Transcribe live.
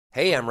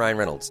Hey, I'm Ryan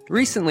Reynolds.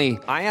 Recently,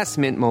 I asked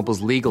Mint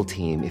Mobile's legal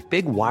team if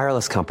big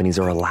wireless companies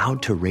are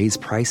allowed to raise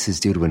prices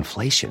due to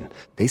inflation.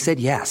 They said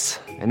yes.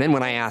 And then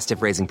when I asked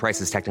if raising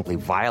prices technically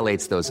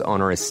violates those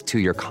onerous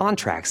two-year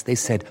contracts, they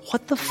said,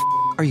 "What the f***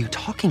 are you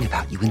talking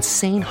about, you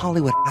insane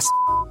Hollywood ass?"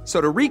 So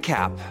to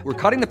recap, we're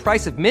cutting the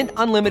price of Mint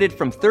Unlimited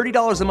from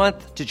 $30 a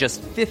month to just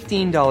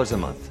 $15 a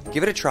month.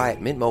 Give it a try at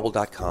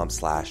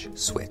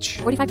mintmobile.com/switch.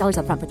 $45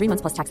 up front for 3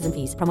 months plus taxes and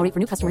fees. Promo rate for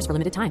new customers for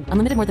limited time.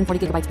 Unlimited more than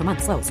 40 gigabytes per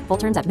month. Slows full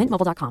terms at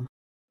mintmobile.com.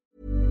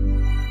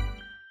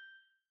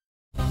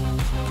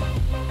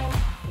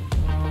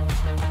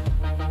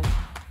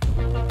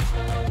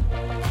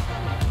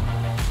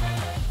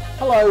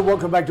 Hello,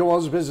 welcome back to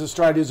Oz Business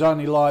Australia's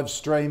only live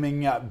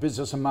streaming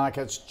business and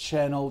markets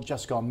channel,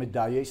 just gone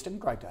midday Eastern.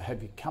 Great to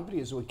have your company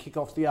as we kick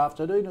off the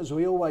afternoon, as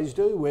we always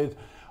do, with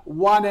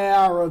 1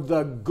 hour of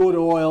the good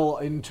oil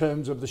in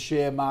terms of the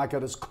share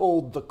market. It's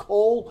called The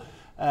Call.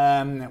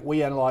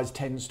 We analyse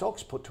 10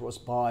 stocks put to us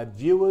by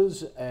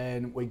viewers,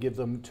 and we give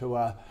them to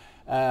a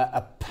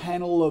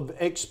panel of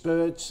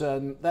experts,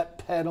 and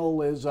that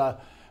panel is a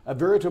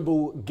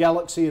veritable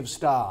galaxy of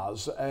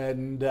stars,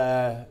 and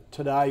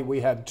today we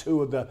have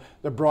two of the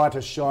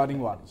brightest shining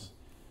ones.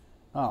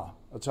 Oh,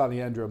 it's only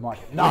Andrew and Mike.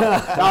 No,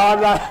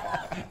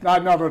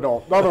 not at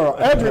all.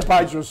 Andrew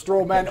Page from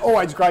Straw Man,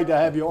 always great to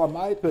have you on,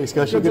 mate. Thanks,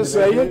 guys. Good to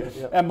see you.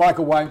 Yep. And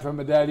Michael Wayne from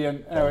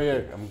Medallion, how are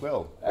you? I'm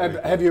well.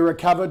 Have you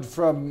recovered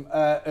from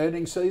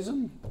earnings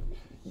season?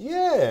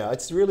 Yeah,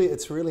 it's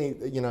really,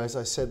 you know, as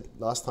I said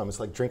last time, it's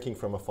like drinking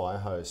from a fire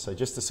hose. So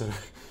just to sort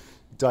of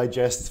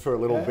digest for a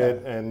little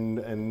bit and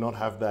not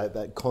have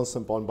that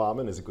constant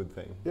bombardment is a good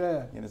thing.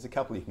 Yeah. And there's a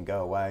couple you can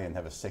go away and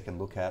have a second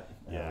look at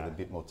with a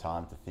bit more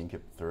time to think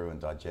it through and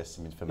digest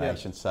some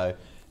information. So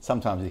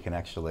sometimes you can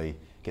actually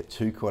get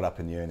too caught up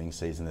in the earnings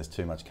season. There's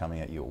too much coming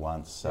at you at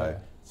once. So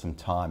some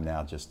time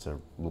now just to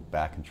look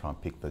back and try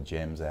and pick the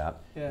gems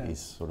out is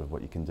sort of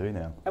what you can do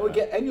now. And we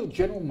get annual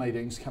general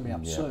meetings coming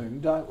up soon,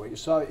 don't we?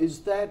 So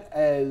is that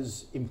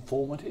as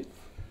informative?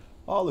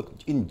 Oh, look,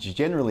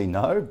 generally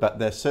no, but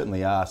there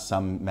certainly are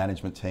some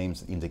management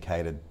teams that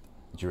indicated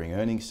during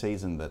earnings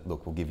season that,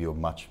 look, we'll give you a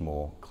much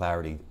more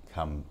clarity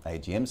come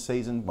AGM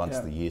season once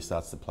the year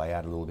starts to play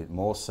out a little bit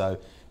more. So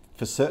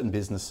for certain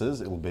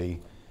businesses, it will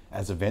be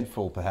as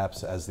eventful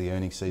perhaps as the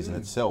earnings season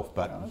itself,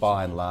 but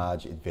by and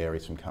large, it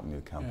varies from company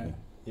to company.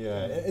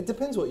 Yeah, it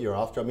depends what you're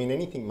after. I mean,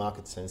 anything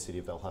market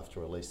sensitive, they'll have to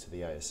release to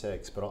the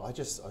ASX. But I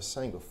was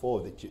saying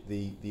before that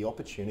the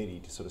opportunity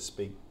to sort of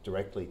speak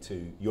directly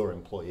to your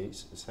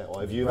employees is how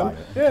I view them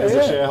as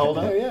a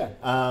shareholder.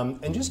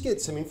 And just get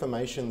some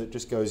information that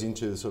just goes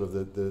into sort of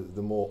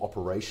the more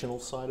operational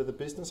side of the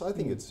business. I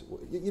think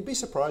you'd be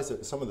surprised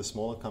at some of the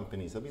smaller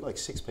companies. There'll be like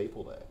 6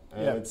 people there.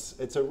 And it's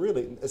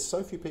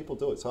so few people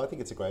do it. So I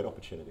think it's a great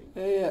opportunity.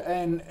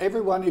 And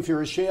everyone, if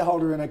you're a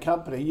shareholder in a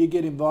company, you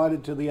get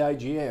invited to the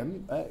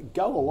AGM.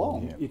 Go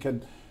along. You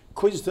can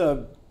quiz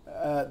the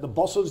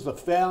bosses, the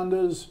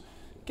founders.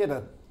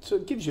 So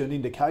it gives you an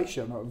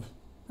indication of,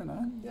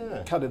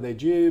 cut of their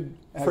jib.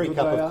 Free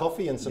cup of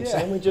coffee and some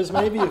sandwiches,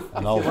 maybe.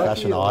 An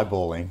old-fashioned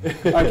eyeballing.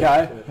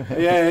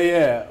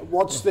 Okay.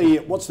 What's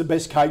the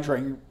best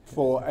catering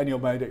for annual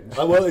meetings?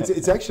 Well,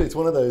 it's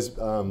one of those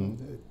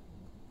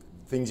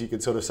things you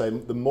could sort of say,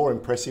 the more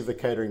impressive the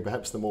catering,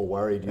 perhaps the more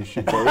worried you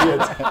should be.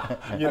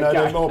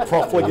 They're more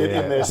profligate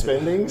in their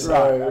spending,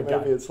 so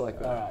maybe it's like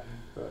that.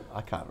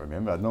 I can't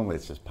remember. Normally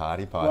it's just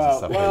party pies and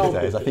stuff these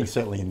days. I think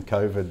certainly in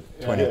COVID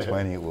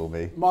 2020 it will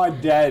be. My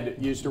dad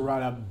used to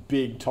run a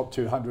big top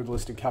 200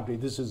 listed company.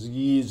 This is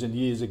years and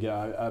years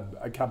ago,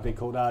 a company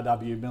called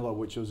R.W. Miller,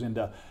 which was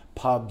into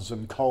pubs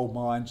and coal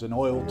mines and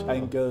oil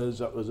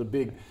tankers. It was a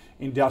big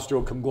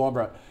industrial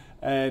conglomerate.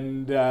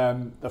 And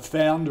the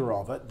founder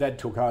of it, Dad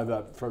took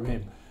over from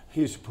him.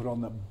 He used to put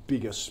on the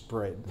biggest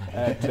spread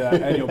at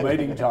annual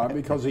meeting time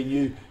because he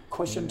knew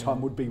question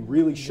time would be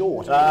really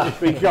short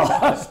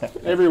because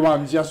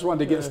everyone just wanted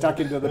to get stuck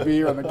into the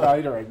beer and the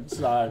catering.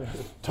 So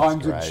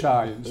times had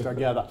changed, I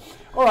gather.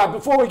 All right,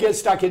 before we get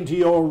stuck into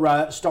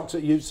your stocks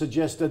that you've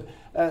suggested,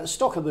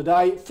 stock of the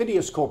day,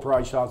 Phineas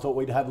Corporation, I thought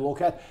we'd have a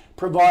look at.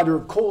 Provider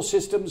of core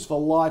systems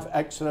for life,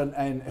 accident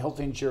and health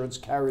insurance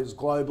carriers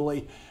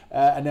globally,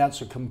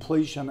 announced a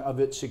completion of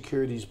its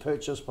securities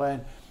purchase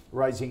plan,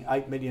 raising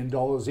 $8 million,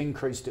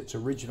 increased its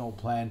original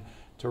plan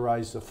to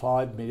raise the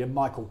 $5 million.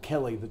 Michael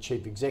Kelly, the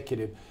chief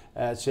executive,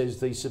 says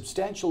the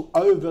substantial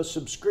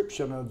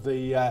oversubscription of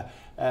the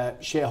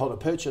shareholder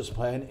purchase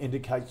plan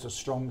indicates the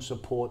strong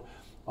support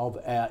of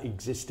our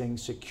existing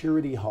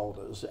security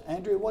holders.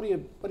 Andrew, what do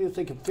you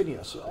think of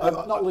Phineas?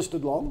 Not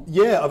listed long.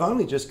 Yeah, I've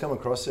only just come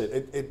across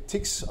it. It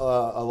ticks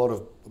a lot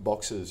of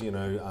boxes.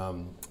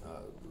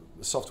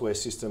 Software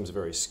systems are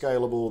very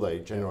scalable. They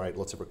generate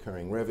lots of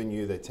recurring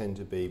revenue. They tend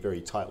to be very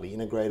tightly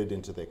integrated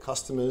into their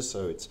customers,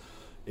 so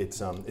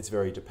it's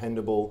very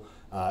dependable.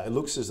 It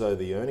looks as though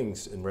the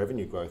earnings and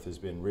revenue growth has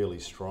been really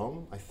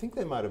strong. I think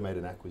they might have made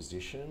an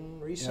acquisition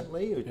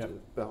recently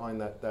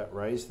behind that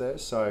raise there.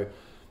 So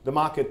the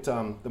market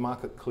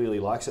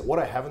clearly likes it. What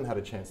I haven't had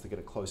a chance to get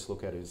a close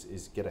look at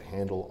is get a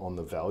handle on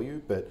the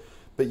value, but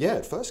But yeah,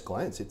 at first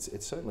glance,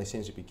 it certainly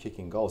seems to be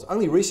kicking goals.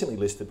 Only recently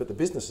listed, but the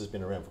business has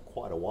been around for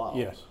quite a while.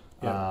 Yes.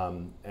 Yeah.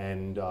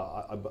 And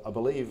I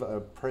believe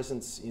a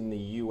presence in the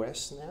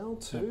US now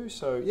too. Yeah.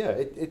 So yeah,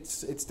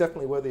 it's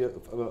definitely worthy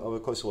of a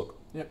closer look.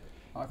 Yep.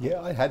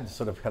 Yeah, I had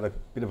a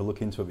bit of a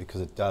look into it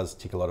because it does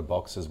tick a lot of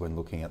boxes when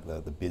looking at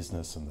the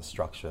business and the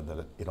structure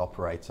that it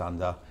operates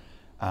under.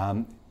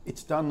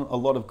 It's done a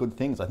lot of good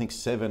things. I think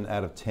 7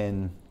 out of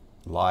 10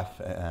 life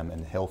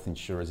and health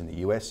insurers in the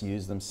US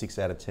use them, 6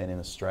 out of 10 in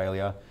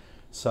Australia.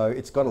 So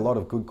it's got a lot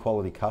of good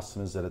quality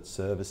customers that it's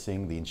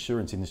servicing. The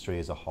insurance industry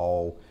as a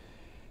whole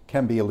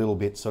can be a little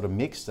bit sort of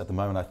mixed. At the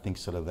moment, I think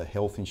sort of the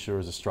health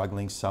insurers are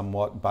struggling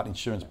somewhat, but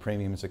insurance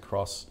premiums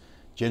across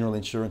general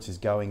insurance is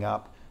going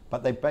up.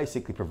 But they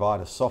basically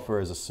provide a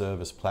software as a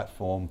service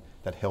platform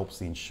that helps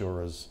the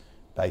insurers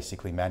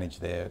basically manage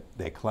their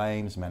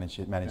claims, manage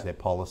their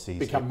policies.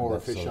 Become more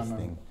efficient sort of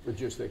and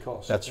reduce their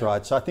costs. That's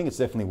right. So I think it's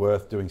definitely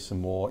worth doing some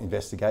more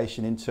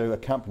investigation into. A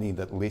company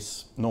that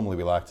lists, normally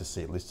we like to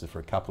see it listed for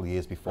a couple of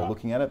years before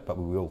looking at it, but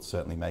we will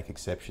certainly make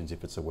exceptions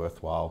if it's a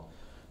worthwhile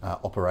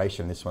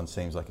operation. This one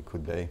seems like it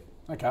could be.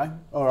 Okay,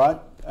 all right.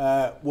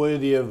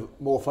 Worthy of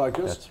more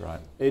focus. That's right.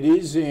 It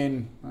is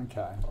in.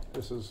 Okay,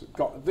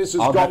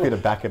 I'm happy to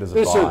back it as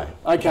a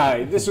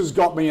buy. This has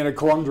got me in a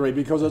quandary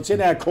because it's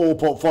in our core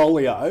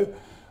portfolio.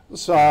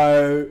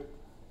 So,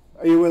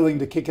 are you willing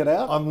to kick it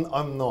out?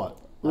 I'm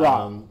not.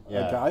 Right.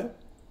 Yeah. Okay.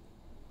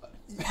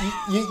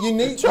 You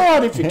need try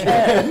it if you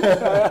can.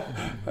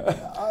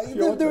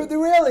 The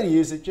reality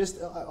is,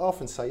 I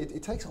often say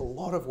it takes a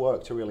lot of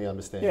work to really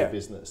understand the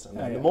business,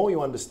 and the more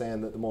you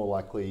understand that, the more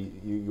likely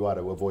you are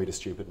to avoid a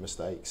stupid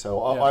mistake.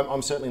 So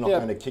I'm certainly not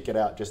going to kick it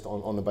out just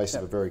on the basis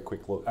of a very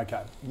quick look.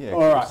 Okay. Yeah.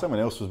 All right. If someone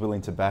else was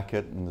willing to back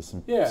it, and there's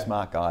some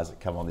smart guys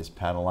that come on this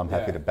panel, I'm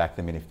happy to back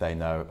them in if they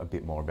know a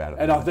bit more about it.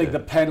 And I think the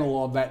panel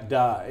on that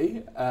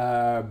day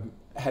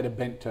had a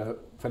bent to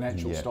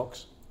financial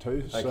stocks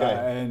too, so,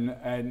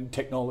 and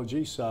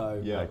technology,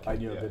 so I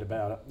knew a bit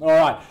about it. All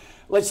right,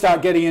 let's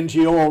start getting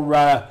into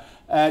your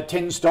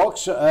 10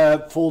 stocks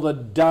for the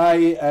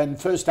day. And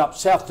first up,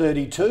 South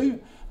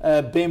 32.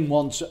 Ben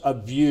wants a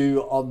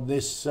view on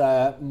this,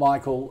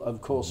 Michael.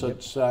 Of course,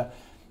 it's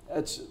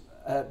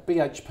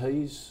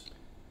BHP's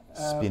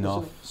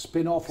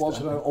spin-off,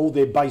 wasn't it? All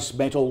their base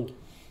metal,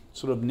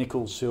 sort of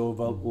nickel,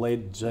 silver,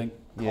 lead, zinc.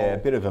 Coal. Yeah, a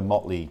bit of a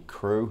motley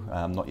crew,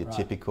 not your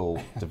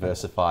typical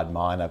diversified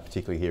miner,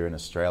 particularly here in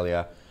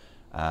Australia.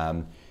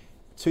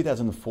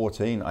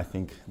 2014, I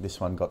think this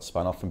one got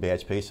spun off from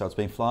BHP, so it's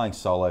been flying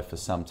solo for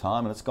some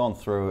time, and it's gone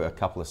through a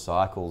couple of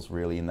cycles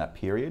really in that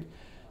period.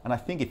 And I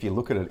think if you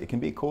look at it, it can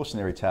be a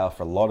cautionary tale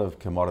for a lot of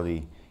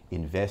commodity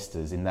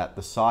investors in that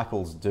the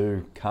cycles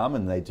do come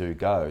and they do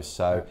go.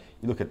 So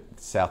you look at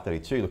South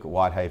 32, you look at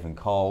Whitehaven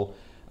Coal.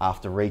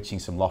 After reaching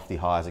some lofty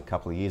highs a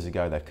couple of years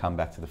ago, they've come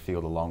back to the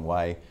field a long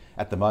way.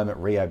 At the moment,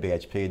 Rio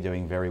BHP are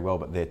doing very well,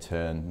 but their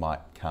turn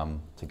might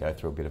come to go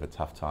through a bit of a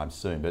tough time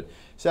soon. But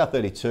South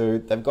 32,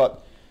 they've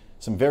got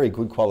some very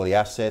good quality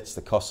assets.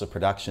 The costs of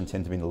production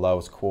tend to be in the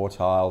lowest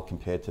quartile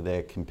compared to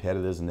their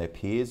competitors and their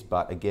peers.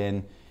 But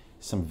again,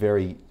 some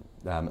very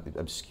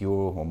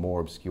obscure or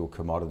more obscure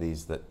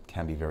commodities that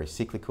can be very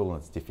cyclical,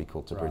 and it's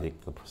difficult to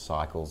predict the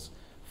cycles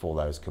for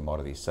those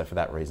commodities. So for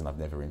that reason, I've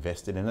never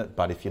invested in it.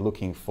 But if you're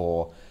looking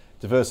for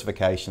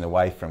diversification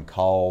away from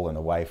coal and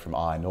away from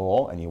iron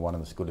ore, and you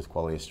want as good as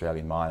quality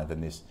Australian miner,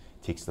 then this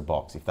ticks the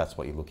box if that's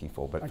what you're looking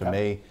for. But for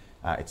me,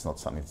 it's not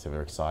something that's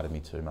ever excited me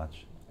too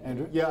much.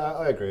 Andrew? Yeah,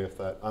 I agree with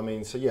that. I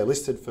mean, so yeah,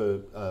 listed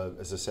for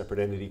as a separate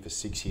entity for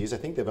 6 years. I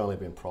think they've only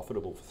been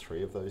profitable for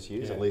 3 of those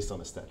years, at least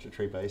on a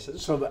statutory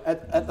basis. So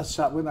at the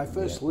start, when they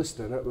first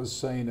listed, it was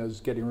seen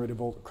as getting rid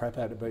of all the crap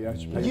out of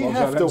BHP. You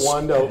have to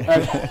wonder.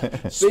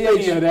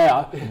 Spinning it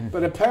out,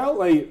 but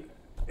apparently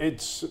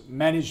its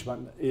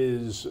management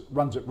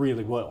runs it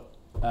really well,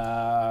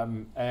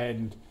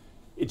 and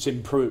it's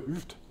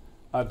improved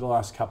over the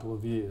last couple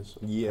of years.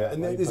 Yeah,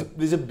 and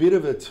there's a bit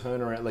of a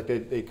turnaround. Like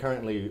they're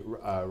currently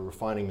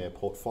refining their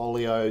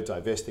portfolio,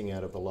 divesting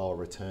out of the lower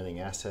returning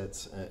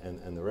assets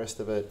and the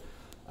rest of it.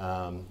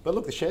 But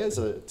look, the shares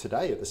are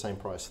today at the same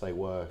price they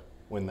were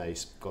when they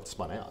got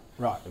spun out.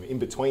 Right. I mean, in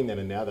between then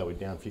and now, they were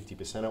down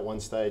 50% at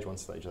one stage. One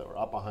stage they were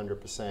up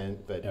 100%.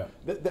 But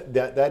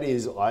that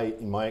is,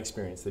 in my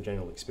experience, the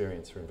general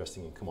experience for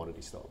investing in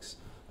commodity stocks.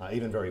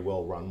 Even very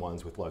well-run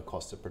ones with low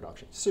cost of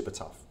production. Super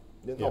tough.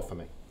 Not for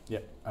me.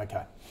 Yep,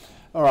 okay.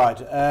 All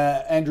right,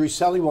 Andrew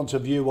Sally wants a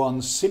view on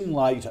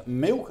Simlate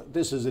Milk.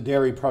 This is a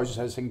dairy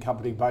processing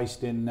company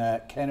based in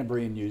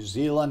Canterbury in New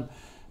Zealand.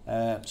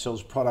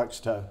 Sells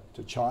products to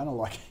China,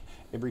 like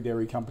every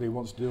dairy company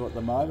wants to do at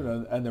the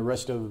moment, and the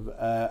rest of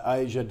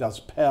Asia. Does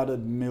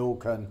powdered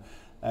milk and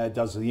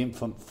does the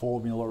infant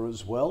formula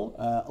as well.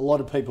 A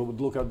lot of people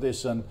would look at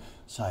this and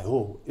say,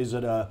 oh, is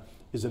it a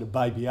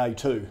baby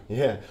A2?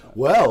 Yeah.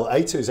 Well,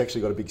 A2's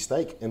actually got a big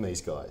stake in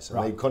these guys,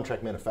 and they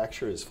contract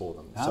manufacturers for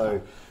them.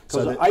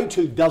 Because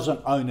A2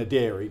 doesn't own a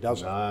dairy,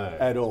 does it?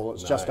 At all.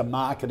 It's just a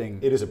marketing.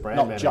 It is a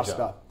brand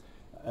manager.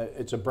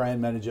 It's a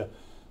brand manager.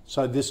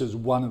 So this is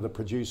one of the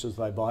producers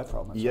they buy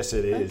from. Yes,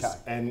 it is. Okay.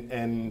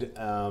 And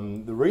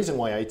the reason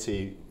why AT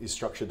is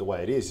structured the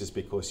way it is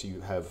because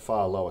you have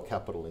far lower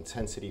capital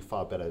intensity,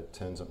 far better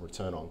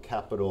return on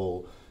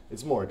capital.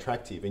 It's more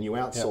attractive, and you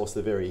outsource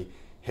the very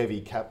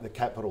heavy the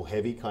capital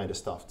heavy kind of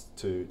stuff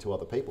to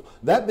other people.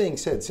 That being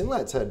said,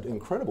 Synlat's had an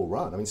incredible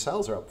run. I mean,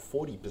 sales are up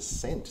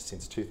 40%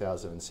 since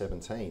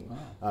 2017.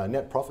 Wow.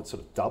 Net profit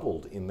sort of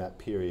doubled in that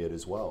period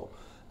as well.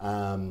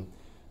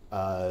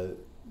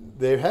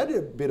 They've had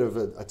a bit of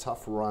a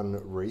tough run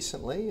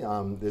recently.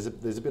 There's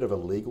a bit of a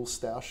legal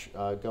stoush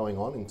going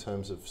on in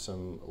terms of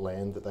some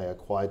land that they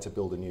acquired to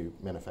build a new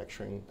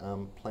manufacturing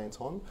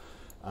plant on.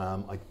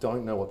 I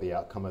don't know what the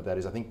outcome of that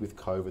is. I think with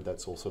COVID,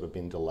 that's all sort of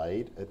been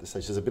delayed at this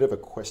stage. There's a bit of a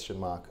question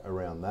mark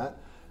around that.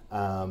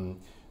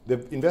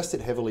 They've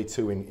invested heavily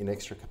too in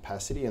extra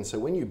capacity, and so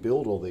when you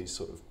build all these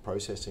sort of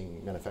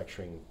processing,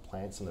 manufacturing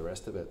plants and the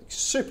rest of it,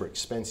 super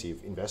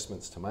expensive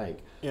investments to make.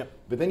 Yep.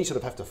 But then you sort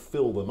of have to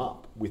fill them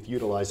up with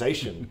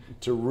utilization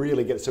to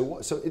really get.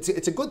 So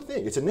it's a good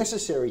thing. It's a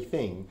necessary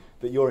thing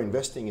that you're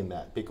investing in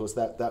that, because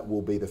that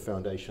will be the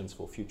foundations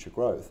for future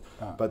growth.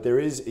 But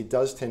it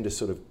does tend to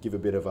sort of give a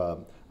bit of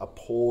a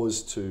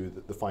pause to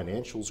the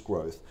financials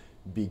growth.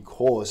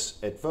 Because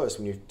at first,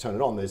 when you turn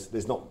it on,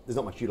 there's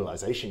not much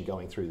utilization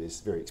going through this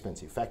very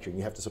expensive factory, and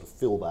you have to sort of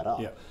fill that up.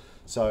 Yep.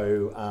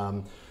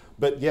 So,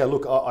 but yeah,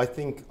 look, I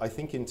think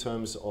in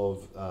terms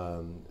of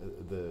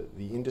the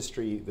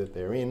industry that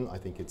they're in, I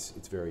think it's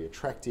very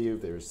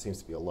attractive. There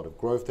seems to be a lot of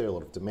growth there, a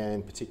lot of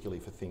demand, particularly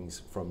for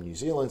things from New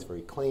Zealand. It's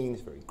very clean,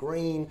 it's very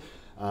green.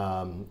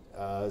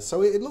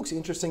 So it looks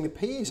interesting. The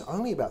PE is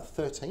only about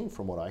 13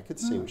 from what I could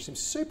see, which seems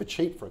super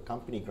cheap for a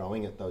company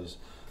growing at those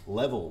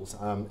levels,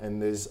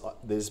 and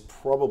there's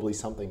probably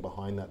something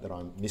behind that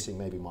I'm missing.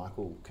 Maybe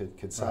Michael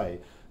could say,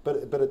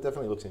 right. but it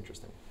definitely looks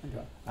interesting.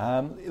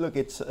 Okay. Look,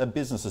 it's a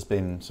business that's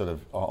been sort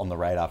of on the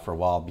radar for a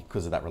while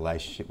because of that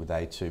relationship with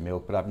A2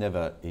 Milk, but I've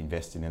never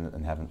invested in it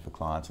and haven't for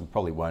clients, and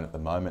probably won't at the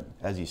moment.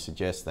 As you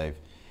suggest, they've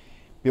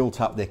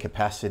built up their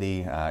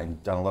capacity,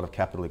 and done a lot of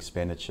capital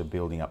expenditure,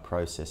 building up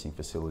processing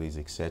facilities,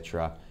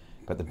 etc.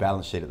 But the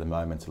balance sheet at the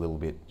moment's a little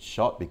bit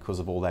shot because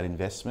of all that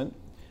investment.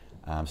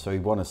 So we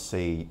want to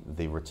see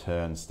the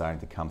returns starting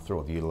to come through,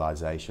 or the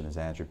utilisation, as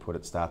Andrew put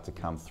it, start to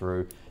come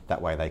through.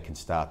 That way they can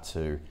start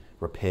to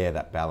repair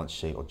that balance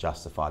sheet or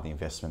justify the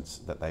investments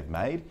that they've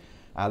made.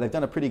 They've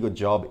done a pretty good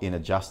job in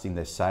adjusting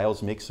their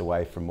sales mix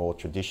away from more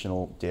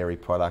traditional dairy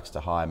products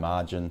to higher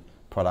margin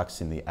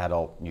products in the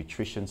adult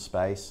nutrition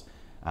space,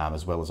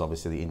 as well as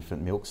obviously the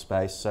infant milk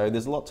space. So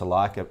there's a lot to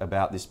like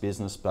about this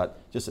business,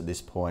 but just at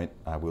this point,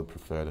 we'll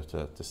prefer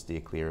to steer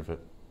clear of it.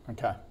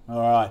 Okay,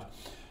 all right.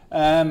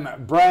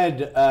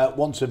 Brad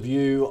wants a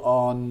view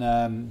on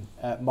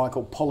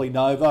Michael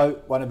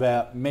Polynovo, one of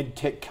our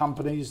medtech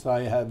companies.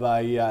 They have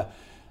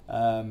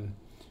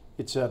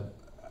it's a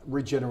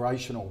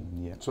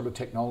regenerational sort of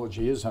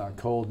technology, isn't it,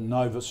 called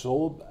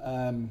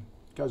NovaSorb.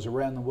 Goes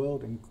around the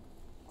world,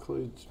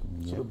 includes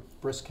sort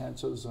of breast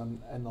cancers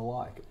and the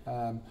like.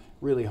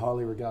 Really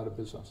highly regarded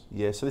business.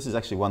 Yeah, so this is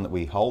actually one that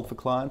we hold for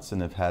clients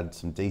and have had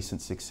some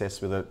decent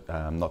success with it.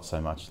 Not so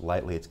much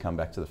lately, it's come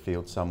back to the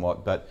field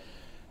somewhat, but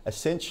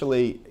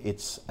essentially,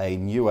 it's a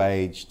new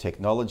age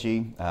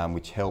technology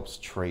which helps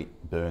treat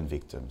burn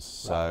victims.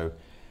 So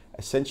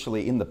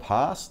essentially, in the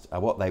past,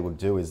 what they would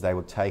do is they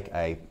would take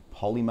a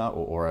polymer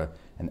or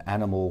an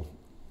animal,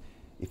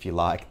 if you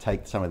like,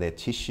 take some of their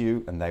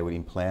tissue and they would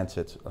implant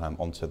it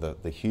onto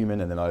the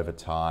human, and then over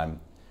time,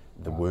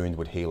 the wound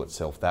would heal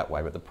itself that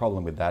way. But the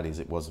problem with that is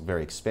it was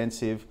very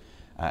expensive,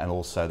 and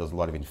also there's a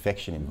lot of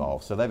infection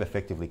involved. So they've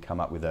effectively come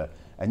up with a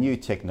new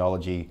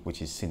technology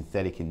which is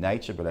synthetic in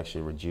nature but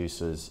actually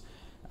reduces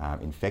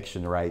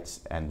infection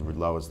rates and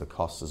lowers the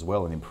costs as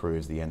well and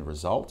improves the end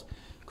result.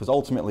 Because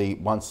ultimately,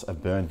 once a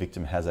burn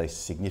victim has a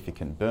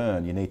significant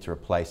burn, you need to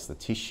replace the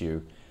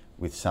tissue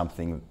with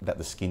something that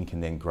the skin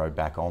can then grow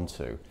back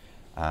onto.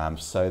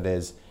 So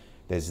there's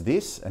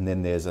this, and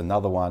then there's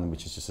another one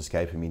which is just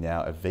escaping me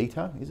now,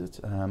 Avita, is it?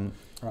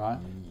 Right.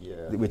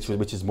 Yeah.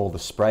 Which is more the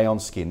spray-on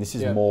skin. This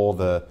is more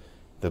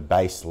the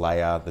base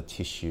layer, the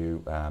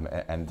tissue,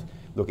 and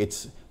look,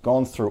 it's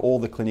gone through all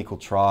the clinical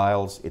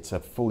trials. It's a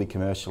fully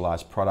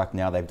commercialised product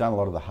now. They've done a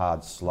lot of the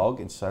hard slog,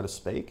 and so to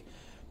speak,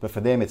 but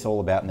for them it's all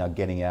about now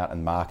getting out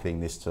and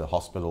marketing this to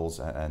hospitals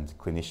and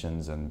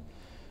clinicians and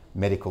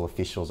medical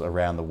officials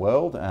around the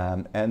world,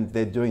 and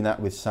they're doing that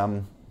with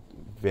some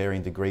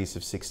varying degrees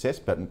of success,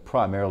 but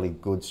primarily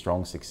good,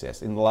 strong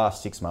success. In the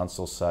last 6 months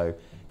or so,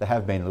 they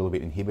have been a little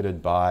bit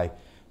inhibited by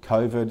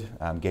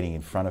COVID, getting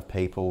in front of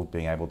people,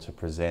 being able to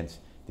present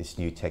this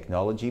new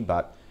technology,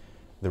 but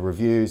the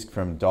reviews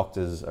from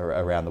doctors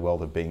around the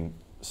world have been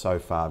so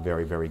far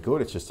very, very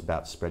good. It's just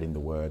about spreading the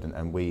word,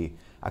 and we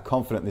are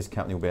confident this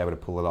company will be able to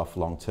pull it off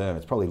long term.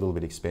 It's probably a little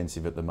bit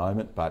expensive at the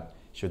moment, but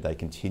should they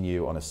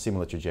continue on a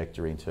similar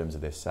trajectory in terms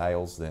of their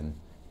sales, then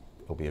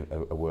it'll be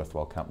a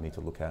worthwhile company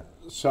to look at.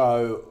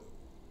 So,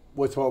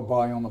 worthwhile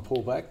buying on the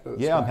pullback?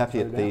 Yeah, I'm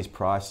happy at these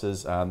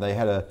prices. They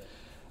had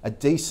a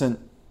decent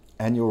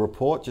annual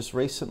report just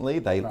recently.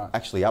 They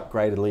actually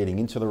upgraded leading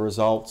into the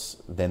results,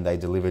 then they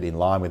delivered in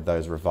line with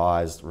those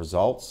revised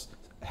results.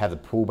 Had a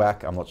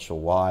pullback, I'm not sure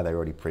why, they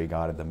already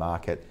pre-guided the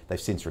market. They've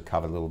since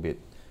recovered a little bit,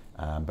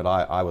 but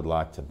I would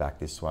like to back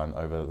this one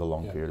over the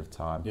long period of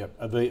time. Yep,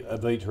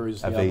 Avita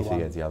is the other one.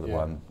 Avita is the other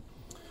one.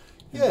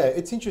 Yeah,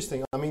 it's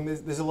interesting. I mean,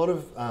 there's a lot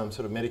of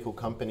sort of medical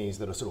companies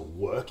that are sort of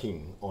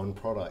working on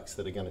products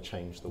that are going to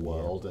change the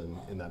world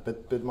and that.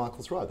 But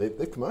Michael's right,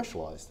 they've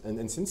commercialised.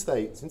 And since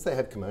they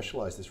have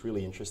commercialised this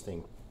really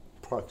interesting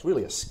product,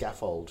 really a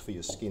scaffold for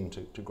your skin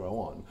to grow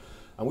on,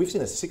 and we've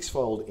seen a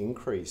 6-fold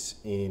increase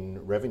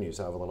in revenues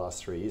over the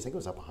last 3 years. I think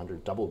it was up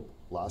 100, doubled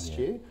last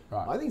year.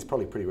 Right. I think it's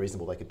probably pretty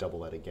reasonable they could double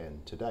that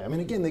again today. I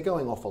mean, again, they're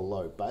going off a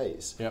low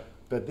base,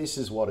 but this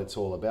is what it's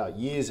all about.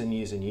 Years and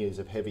years and years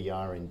of heavy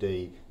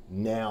R&D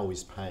now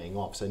is paying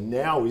off. So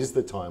now is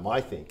the time,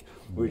 I think,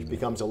 which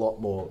becomes a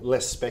lot more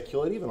less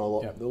speculative and a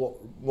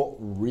lot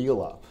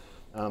realer.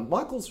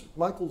 Michael's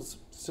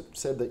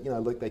said that, you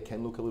know, look, they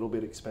can look a little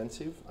bit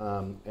expensive,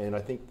 and I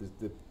think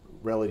the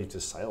relative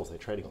to sales, they're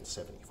trading on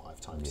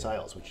 75 times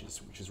sales, which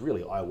is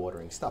really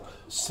eye-watering stuff.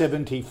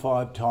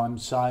 75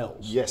 times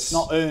sales. Yes.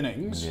 Not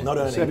earnings. Not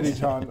earnings. 70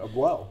 times.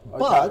 Well.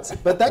 Okay.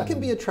 But that can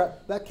be a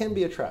trap. That can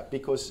be a trap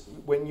because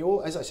when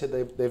you're, as I said,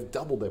 they've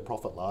doubled their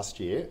profit last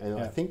year, and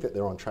I think that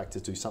they're on track to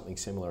do something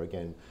similar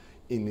again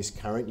in this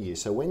current year.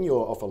 So when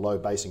you're off a low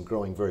base and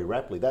growing very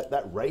rapidly,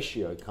 that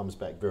ratio comes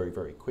back very,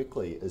 very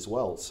quickly as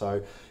well.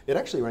 So it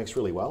actually ranks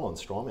really well on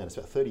Strawman. It's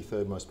about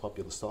 33rd most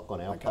popular stock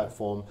on our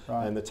platform,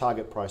 and the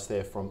target price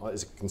there from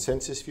as a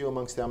consensus view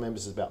amongst our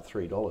members is about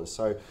 $3.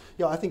 So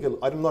yeah, I think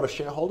I'm not a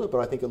shareholder, but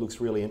I think it looks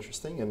really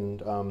interesting. And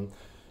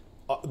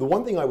the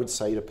one thing I would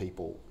say to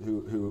people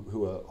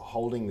who are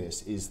holding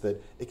this is that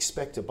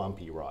expect a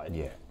bumpy ride.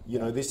 Yeah. You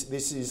know, this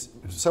is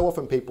so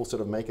often people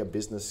sort of make a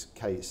business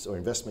case or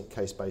investment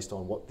case based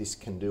on what this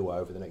can do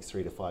over the next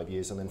 3 to 5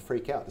 years and then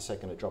freak out the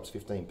second it drops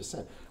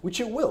 15%, which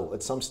it will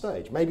at some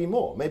stage, maybe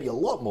more, maybe a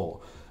lot more.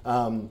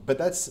 But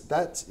that's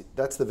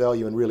the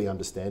value in really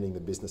understanding the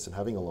business and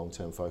having a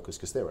long-term focus,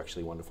 because they're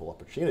actually wonderful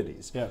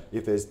opportunities. Yeah.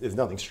 If there's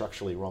nothing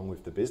structurally wrong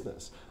with the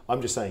business,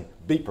 I'm just saying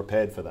be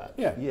prepared for that.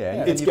 Yeah.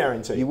 It's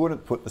guaranteed. You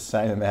wouldn't put the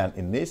same amount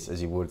in this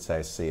as you would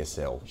say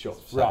CSL,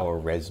 or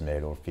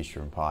ResMed or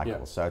Fisher and Paykel.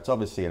 Yeah. So it's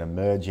obviously an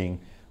emerging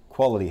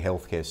quality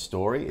healthcare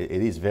story.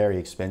 It is very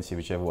expensive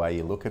whichever way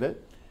you look at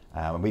it.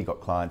 And we got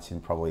clients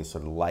in probably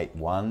sort of late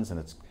ones, and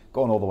it's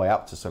gone all the way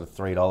up to sort of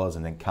 $3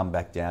 and then come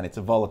back down. It's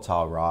a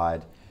volatile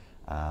ride.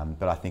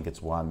 But I think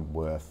it's one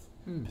worth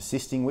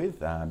persisting with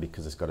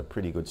because it's got a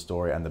pretty good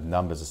story and the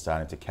numbers are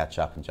starting to catch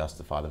up and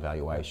justify the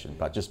valuation.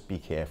 But just be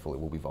careful, it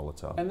will be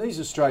volatile. And these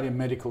Australian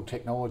medical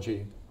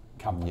technology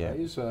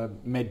companies,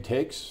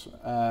 medtechs,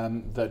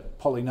 that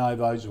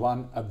Polynovo's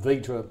one,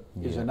 Avita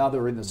is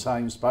another in the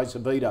same space.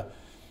 Avita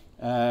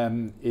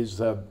is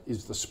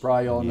the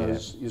spray on,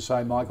 as you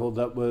say, Michael,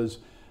 that was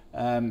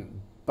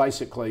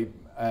basically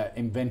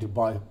invented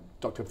by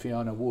Dr.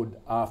 Fiona Wood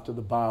after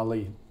the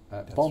Bali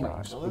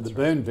bombings with the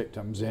burn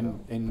victims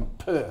in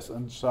Perth,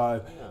 and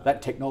so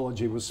that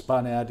technology was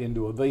spun out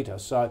into Avita.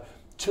 So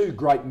two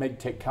great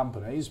medtech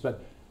companies,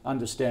 but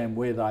understand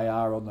where they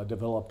are on the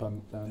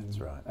development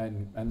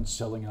and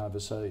selling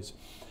overseas.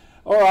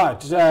 All right,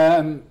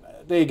 there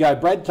you go,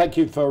 Brad. Thank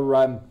you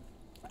for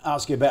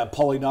asking about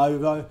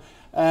Polynovo.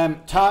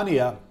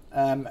 Tania,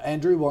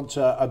 Andrew wants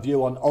a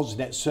view on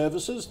AusNet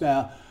Services.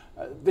 Now,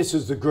 this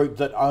is the group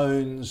that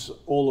owns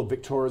all of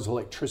Victoria's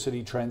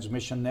electricity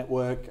transmission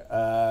network,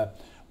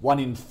 one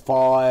of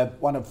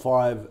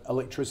five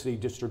electricity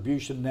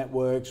distribution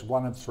networks,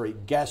 one of 3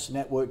 gas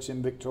networks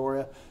in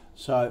Victoria.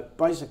 So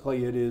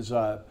basically it is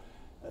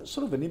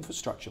sort of an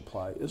infrastructure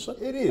play,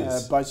 isn't it? It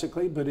is.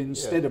 Basically, but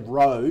instead of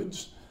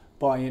roads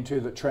buying into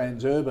the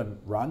Transurban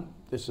run,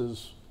 this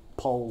is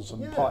poles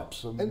and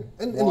pipes. And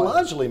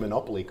largely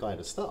monopoly kind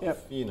of stuff,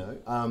 you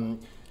know.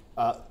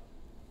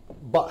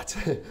 But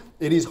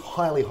it is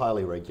highly,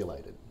 highly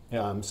regulated.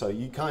 So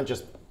you can't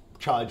just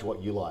charge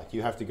what you like.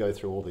 You have to go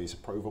through all these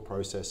approval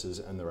processes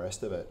and the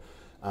rest of it.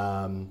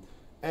 And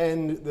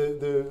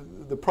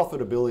the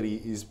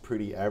profitability is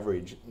pretty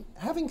average.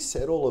 Having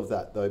said all of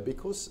that, though,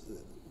 because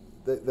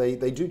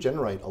they do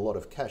generate a lot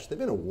of cash, they've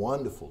been a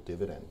wonderful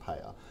dividend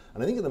payer.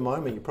 And I think at the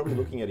moment you're probably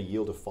looking at a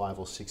yield of 5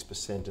 or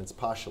 6%, and it's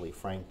partially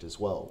franked as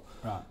well.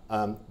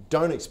 Right.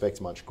 Don't expect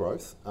much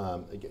growth.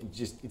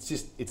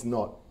 It's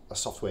not a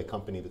software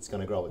company that's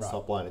going to grow its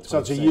top line. So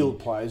it's a yield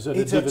play, is it?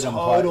 It's a dividend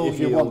play.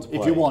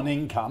 If you want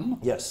income,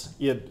 yes,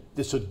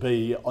 this would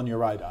be on your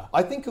radar.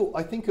 I think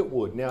it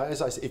would. Now,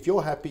 as I said, if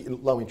you're happy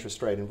in low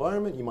interest rate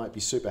environment, you might be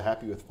super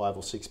happy with 5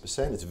 or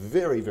 6%. It's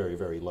very, very,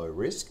 very low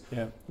risk.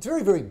 Yeah. It's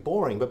very, very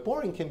boring, but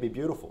boring can be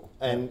beautiful.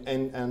 And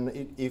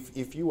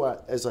if you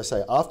are, as I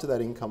say, after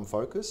that income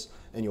focus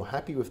and you're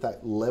happy with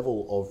that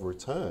level of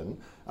return,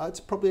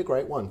 it's probably a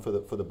great one for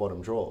the bottom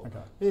drawer.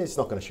 Okay. It's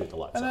not going to shoot the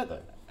lights out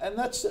there. And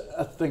that's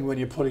a thing when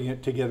you're putting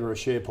it together, a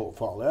share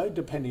portfolio,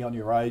 depending on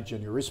your age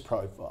and your risk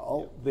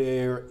profile,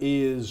 there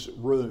is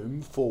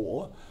room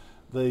for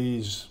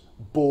these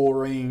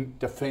boring,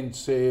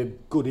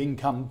 defensive, good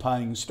income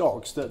paying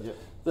stocks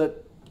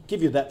that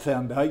give you that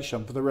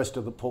foundation for the rest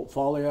of the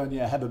portfolio, and you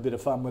have a bit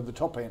of fun with the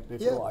top end,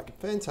 if you like.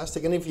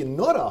 Fantastic. And if you're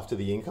not after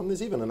the income,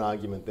 there's even an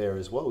argument there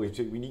as well.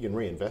 When you can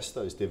reinvest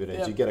those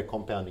dividends, you get a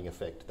compounding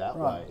effect that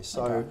way.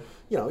 So,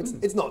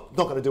 it's not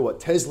going to do what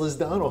Tesla's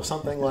done or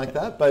something like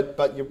that,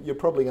 but you're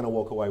probably going to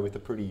walk away with a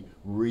pretty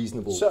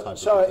reasonable type of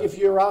So return. if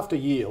you're after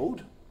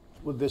yield,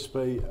 would this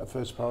be a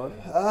first priority?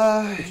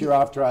 If you're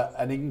after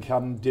an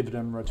income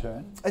dividend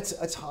return?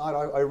 It's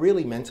hard. I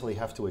really mentally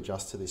have to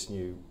adjust to this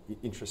new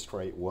interest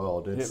rate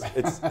world.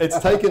 It's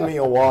taken me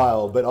a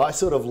while, but I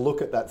sort of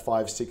look at that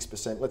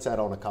 5-6%. Let's add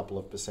on a couple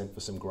of percent for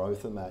some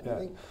growth in that. I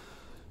think,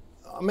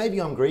 maybe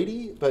I'm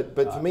greedy, but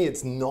for me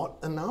it's not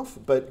enough.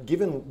 But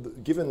given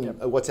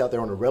what's out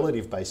there on a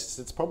relative basis,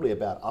 it's probably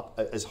about up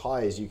as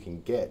high as you can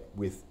get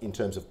in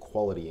terms of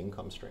quality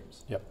income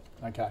streams. Yep.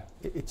 Okay.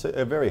 It's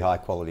a very high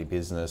quality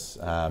business.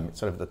 It's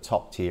sort of the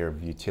top tier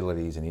of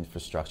utilities and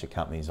infrastructure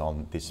companies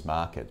on this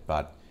market,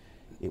 but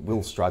it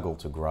will struggle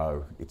to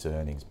grow its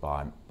earnings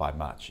by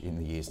much in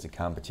the years to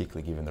come,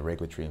 particularly given the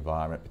regulatory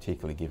environment,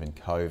 particularly given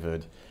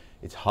COVID.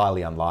 It's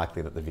highly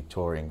unlikely that the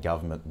Victorian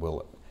government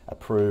will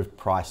approve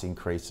price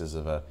increases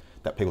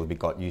that people have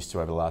got used to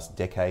over the last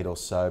decade or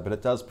so, but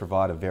it does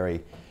provide a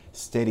very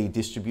steady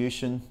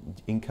distribution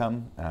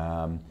income.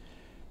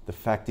 The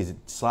fact is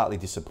it's slightly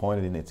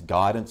disappointed in its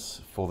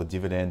guidance for the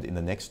dividend in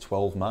the next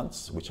 12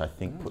 months, which I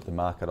think put the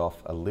market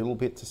off a little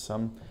bit to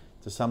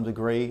some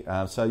degree.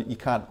 So you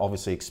can't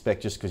obviously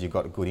expect, just because you've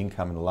got good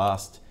income in the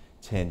last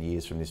 10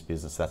 years from this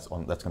business, that's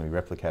going to be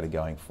replicated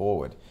going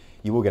forward.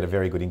 You will get a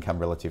very good income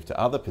relative to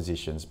other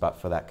positions, but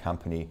for that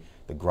company,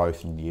 the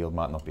growth in yield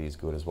might not be as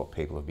good as what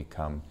people have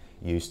become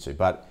used to.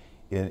 But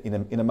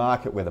in a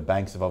market where the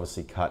banks have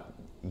obviously cut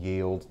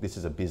yield, this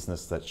is a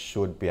business that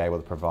should be able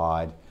to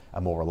provide a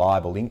more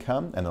reliable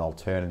income and an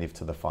alternative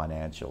to the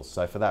financials.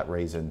 So for that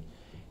reason,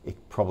 it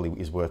probably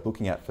is worth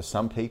looking at for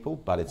some people,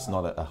 but it's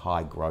not a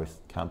high growth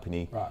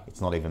company. Right.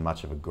 It's not even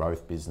much of a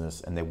growth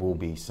business, and there will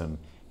be some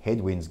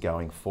headwinds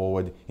going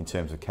forward in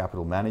terms of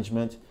capital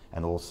management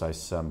and also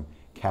some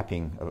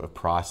capping of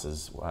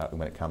prices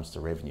when it comes to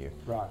revenue.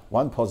 Right.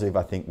 One positive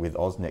I think with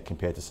AusNet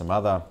compared to some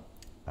other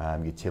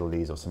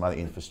utilities or some other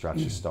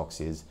infrastructure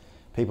stocks is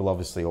people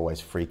obviously always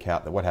freak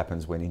out that what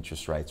happens when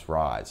interest rates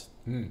rise.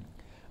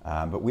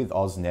 But with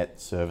AusNet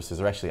services,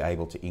 they're actually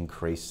able to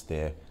increase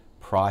their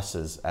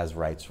prices as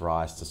rates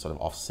rise to sort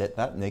of offset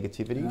that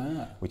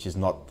negativity, which is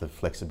not the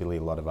flexibility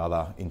a lot of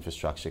other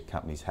infrastructure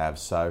companies have.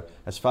 So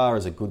as far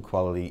as a good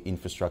quality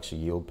infrastructure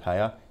yield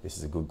payer, this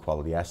is a good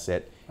quality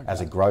asset. As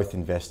a growth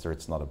investor,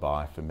 it's not a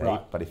buy for me.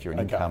 But if you're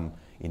an income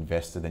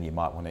investor, then you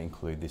might want to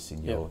include this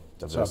in your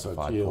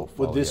diversified portfolio.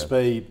 Would this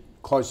be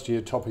close to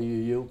your top of your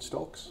yield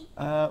stocks?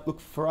 Look,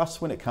 for us,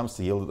 when it comes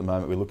to yield at the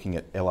moment, we're looking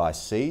at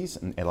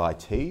LICs and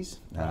LITs,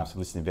 so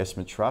listed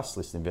investment trusts,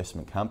 listed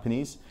investment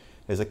companies.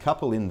 There's a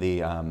couple in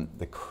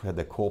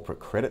the corporate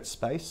credit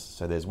space.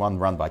 So there's one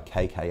run by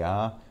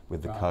KKR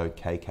with the code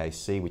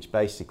KKC, which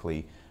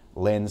basically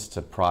lends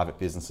to private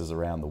businesses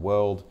around the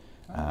world,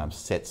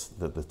 sets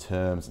the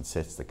terms and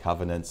sets the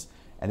covenants.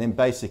 And then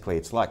basically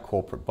it's like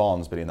corporate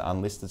bonds, but in the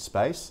unlisted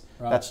space.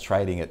 That's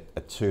trading at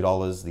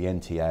 $2. The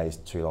NTA is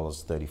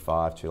 $2.35,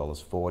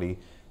 $2.40.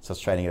 So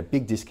it's trading at a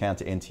big discount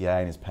to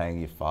NTA and is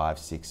paying you 5,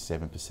 6,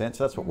 7%.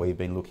 So that's what we've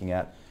been looking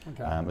at,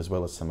 as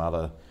well as some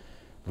other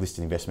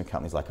listed investment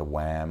companies like a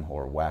WAM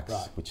or a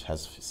WAX, which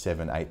has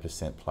 7,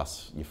 8%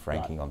 plus your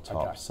franking on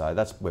top. So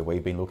that's where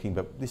we've been looking,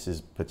 but this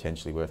is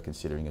potentially worth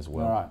considering as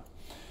well. All right.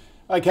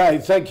 Okay,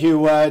 thank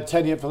you,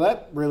 Tanya, for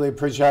that. Really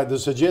appreciate the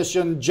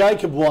suggestion.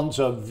 Jacob wants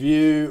a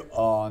view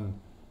on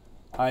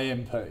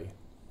AMP.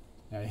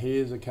 Now,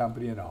 here's a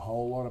company in a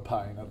whole lot of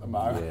pain at the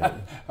moment,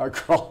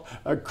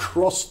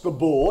 across the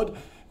board.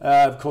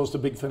 Of course, the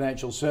big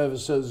financial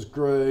services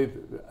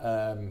group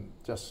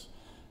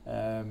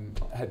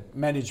had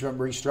management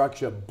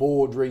restructure,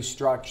 board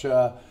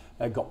restructure,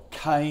 got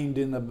caned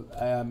in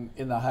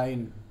the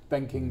Hayne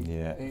banking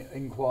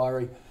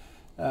inquiry.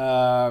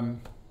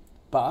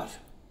 But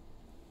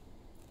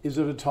is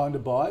it a time to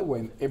buy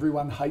when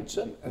everyone hates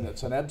it and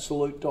it's an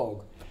absolute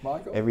dog,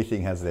 Michael?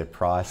 Everything has their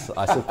price,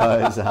 I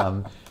suppose.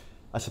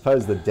 I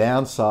suppose the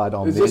downside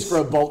on is this for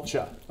a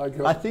vulture?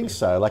 I think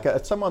so. Like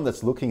someone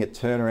that's looking at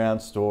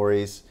turnaround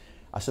stories,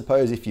 I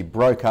suppose if you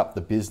broke up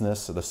the business,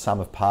 so the sum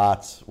of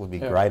parts would be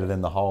greater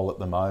than the whole at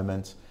the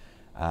moment.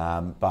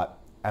 But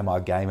am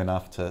I game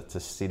enough to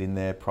sit in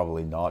there?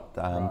 Probably not.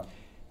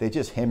 They're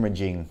just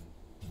hemorrhaging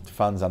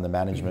funds under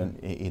management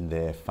in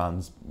their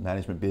funds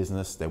management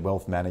business. Their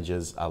wealth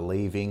managers are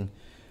leaving,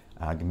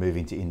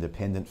 moving to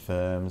independent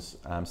firms.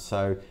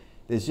 So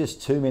there's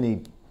just too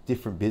many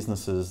different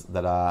businesses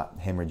that are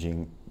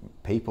hemorrhaging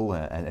people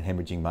and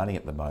hemorrhaging money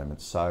at the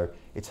moment. So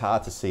it's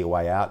hard to see a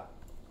way out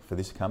for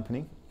this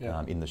company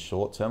in the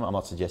short term. I'm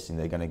not suggesting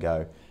they're going to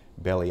go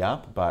belly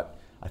up, but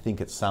I think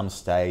at some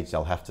stage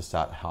they'll have to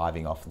start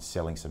hiving off and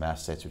selling some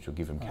assets which will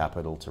give them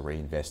capital to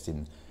reinvest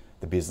in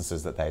the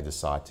businesses that they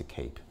decide to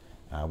keep.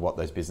 What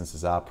those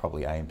businesses are,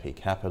 probably AMP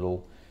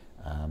Capital,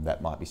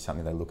 that might be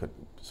something they look at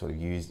sort of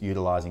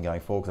utilising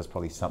going forward, because that's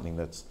probably something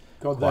that's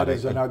God, that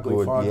is an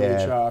ugly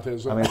 5-year chart,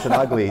 isn't it? I mean, it's an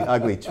ugly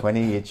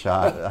 20-year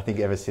chart. I think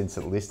ever since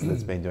it listed,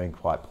 it's been doing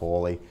quite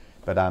poorly.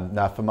 But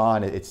no, for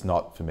mine, it's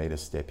not for me to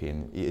step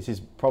in. It is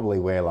probably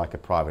where like a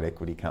private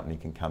equity company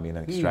can come in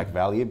and extract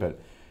value, but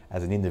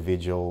as an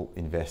individual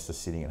investor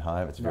sitting at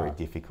home, it's very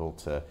difficult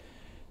to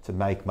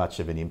make much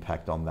of an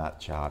impact on that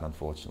chart,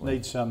 unfortunately.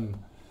 Need some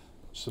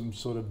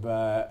sort of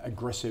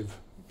aggressive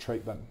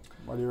treatment.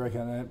 What do you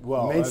reckon?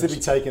 Well, it needs to be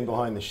taken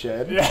behind the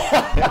shed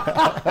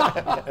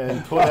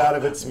and put out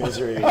of its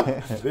misery.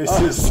 This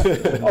is.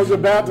 I was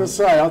about to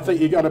say, I think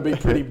you've got to be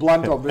pretty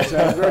blunt on this,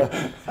 Andrew.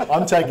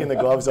 I'm taking the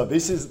gloves off.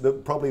 This is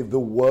probably the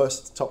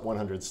worst top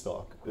 100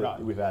 stock that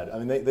we've had.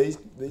 I mean, these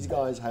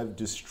guys have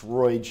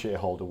destroyed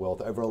shareholder wealth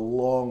over a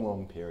long,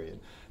 long period.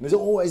 And there's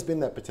always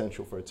been that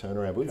potential for a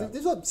turnaround. But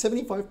there's like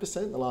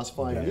 75% in the last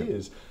 5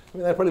 years. I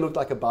mean, they probably looked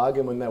like a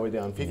bargain when they were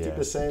down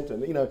 50%.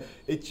 And, you know,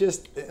 it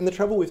just, and the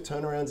trouble with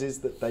turnarounds is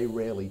that they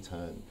rarely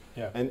turn.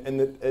 And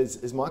that,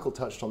 as Michael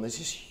touched on, there's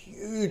this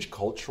huge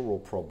cultural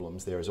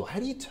problems there as well. How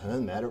do you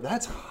turn that?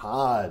 That's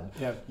hard.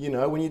 You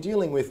know, when you're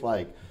dealing with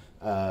like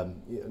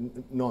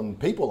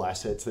non-people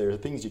assets, there are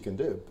things you can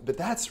do. But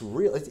that's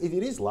real. It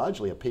is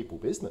largely a people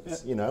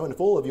business, you know. And if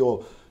all of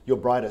your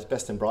brightest,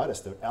 best and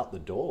brightest are out the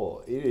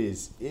door, it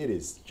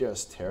is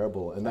just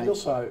terrible. And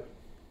also,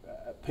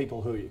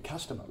 people who are your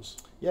customers,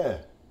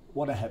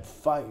 want to have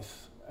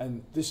faith.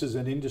 And this is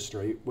an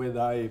industry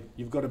where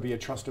you've got to be a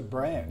trusted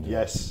brand.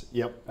 Yes,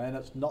 And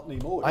it's not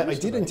anymore. I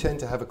did intend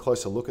to have a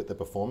closer look at the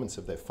performance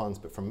of their funds,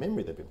 but from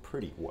memory, they've been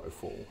pretty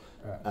woeful.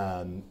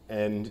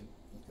 And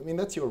I mean,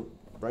 that's your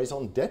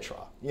raison d'etre,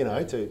 you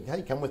know,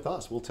 hey, come with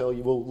us.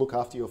 We'll look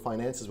after your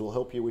finances. We'll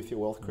help you with your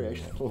wealth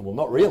creation. Well,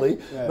 not really,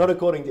 not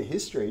according to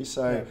history.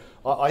 So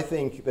I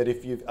think that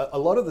if a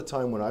lot of the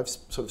time when I've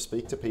sort of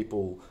speak to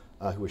people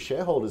who are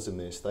shareholders in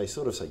this, they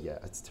sort of say, yeah,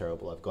 it's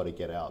terrible, I've got to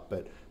get out.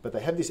 But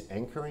they have this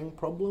anchoring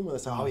problem where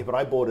they say, oh yeah, but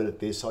I bought it at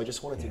this, so I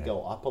just wanted to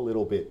go up a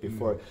little bit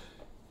before.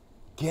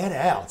 Get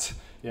out.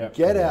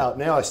 Get out.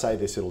 Now I say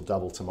this, it'll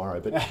double tomorrow,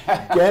 but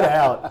get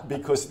out,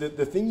 because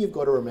the thing you've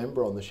got to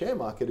remember on the share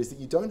market is that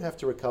you don't have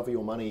to recover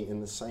your money in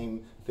the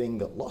same thing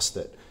that lost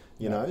it.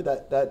 You know,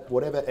 that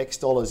whatever X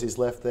dollars is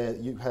left there,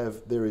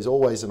 there is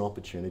always an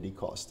opportunity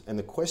cost. And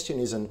the question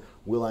isn't,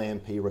 will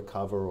AMP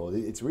recover, or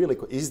it's really,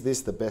 is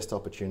this the best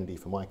opportunity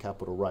for my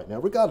capital right now,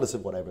 regardless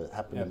of whatever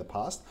happened in the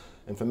past?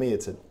 And for me,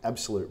 it's an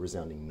absolute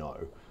resounding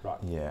no. Right.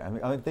 Yeah,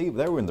 I mean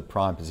they were in the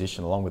prime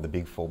position along with the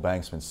big four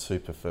banks when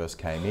Super first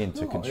came in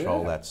to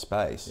control that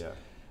space. Yeah.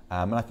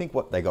 And I think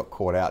what they got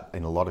caught out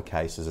in a lot of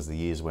cases as the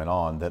years went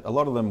on, that a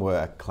lot of them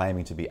were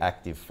claiming to be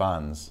active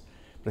funds,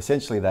 but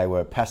essentially they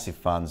were passive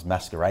funds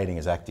masquerading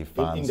as active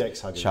funds, index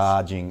huggers,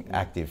 charging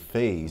active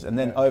fees. And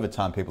then over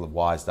time people have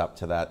wised up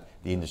to that.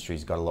 The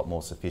industry's got a lot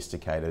more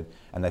sophisticated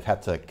and they've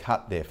had to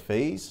cut their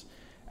fees,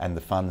 and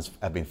the funds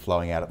have been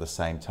flowing out at the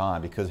same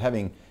time, because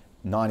having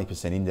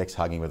 90% index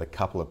hugging with a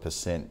couple of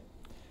percent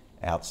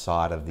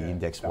outside of the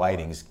index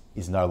weightings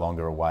is no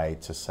longer a way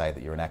to say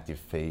that you're an active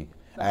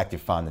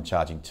fund and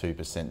charging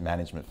 2%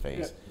 management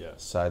fees.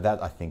 So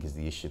that, I think, is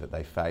the issue that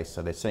they face.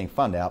 So they're seeing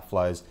fund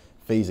outflows,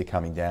 fees are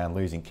coming down,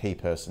 losing key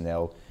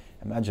personnel.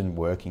 Imagine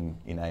working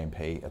in AMP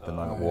at the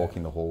moment,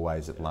 walking the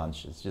hallways at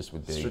lunch. It just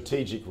would be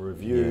strategic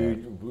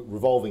review,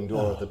 revolving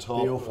door at the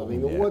top. I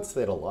mean, what's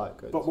there to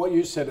like? But what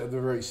you said at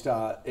the very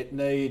start, it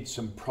needs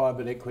some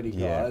private equity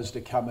guys to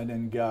come in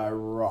and go,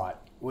 right,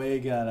 we're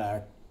going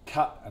to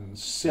cut and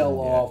sell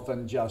off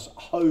and just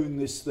hone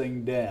this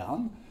thing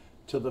down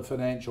to the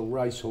financial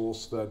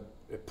racehorse that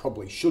it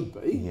probably should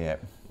be. Yeah,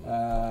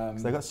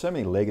 because they've got so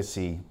many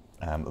legacy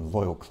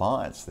loyal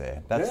clients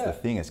there. That's the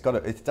thing.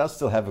 It does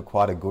still have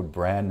quite a good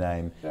brand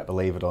name,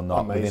 believe it or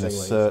not, within a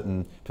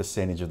certain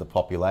percentage of the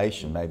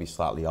population, maybe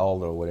slightly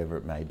older or whatever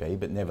it may be,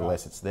 but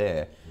nevertheless it's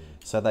there.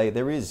 So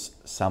there is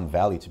some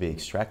value to be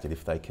extracted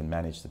if they can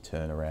manage to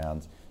turn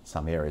around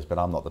some areas, but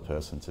I'm not the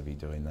person to be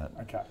doing that.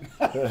 Okay.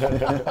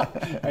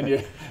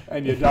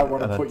 and you don't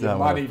want to put your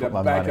money to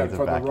back it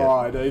for the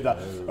ride either.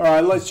 All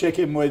right, let's check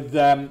in with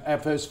our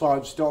first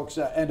 5 stocks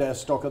and our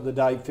stock of the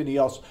day,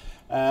 Fineos.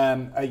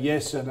 A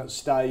yes, and it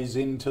stays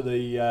into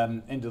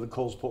the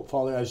calls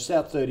portfolio.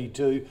 South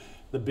 32,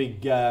 the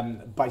big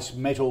base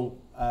metal,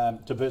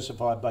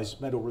 diversified base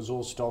metal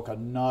resource stock, a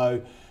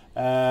no.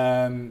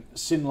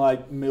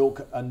 Synlait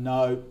Milk, a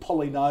no.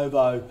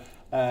 Polynovo,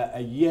 a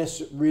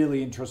yes.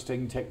 Really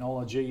interesting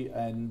technology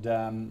and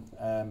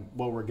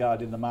well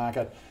regarded in the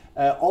market.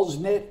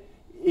 AusNet,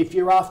 if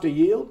you're after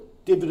yield,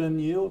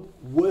 dividend yield,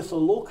 worth a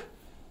look.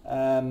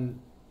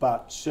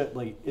 But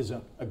certainly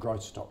isn't a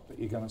growth stock that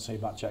you're going to see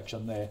much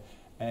action there.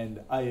 And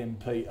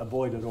AMP,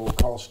 avoid at all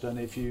cost. And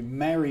if you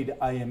married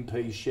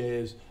AMP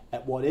shares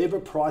at whatever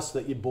price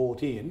that you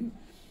bought in,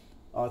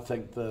 I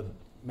think the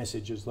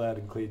message is loud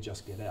and clear,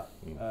 just get out.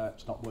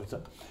 It's not worth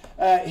it.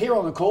 Here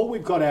on the call,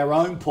 we've got our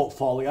own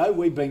portfolio.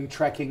 We've been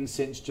tracking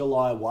since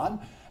July 1.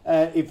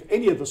 If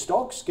any of the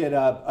stocks get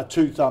a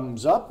 2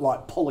 thumbs up,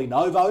 like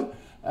Polynovo,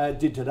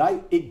 did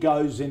today, it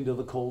goes into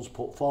the calls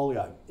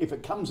portfolio. If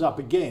it comes up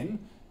again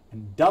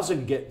and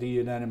doesn't get the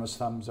unanimous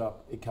thumbs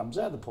up, it comes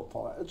out of the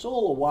portfolio. It's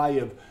all a way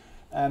of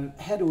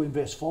how to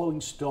invest, following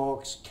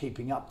stocks,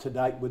 keeping up to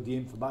date with the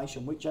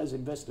information, which as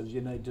investors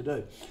you need to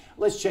do.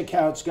 Let's check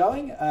how it's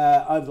going.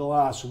 Over the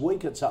last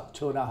week, it's up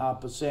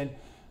 2.5%.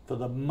 For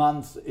the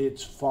month,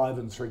 it's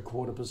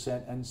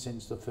 5.75%, and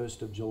since the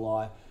 1st of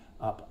July,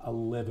 up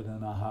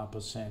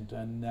 11.5%.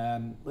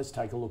 And let's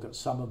take a look at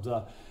some of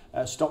the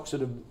stocks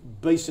that have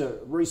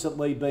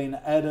recently been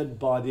added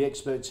by the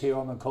experts here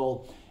on the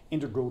call.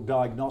 Integral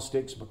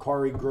Diagnostics,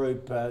 Macquarie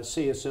Group,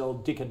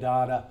 CSL, Dicker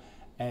Data,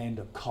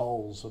 and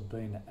Coles have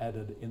been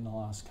added in the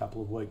last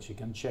couple of weeks. You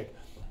can check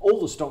all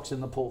the stocks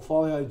in the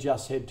portfolio.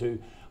 Just head to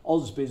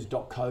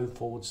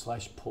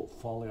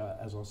ausbiz.co/portfolio.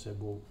 As I said,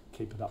 we'll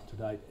keep it up to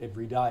date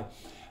every day.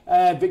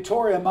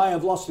 Victoria may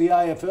have lost the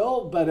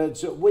AFL, but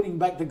it's winning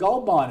back the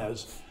gold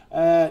miners.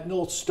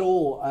 North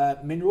Store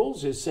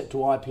Minerals is set to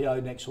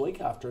IPO next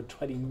week after a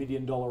 $20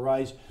 million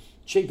raise.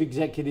 Chief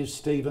Executive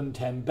Stephen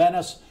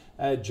Tambanis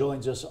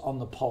joins us on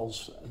the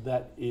pulse.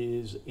 That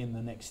is in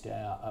the next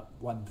hour at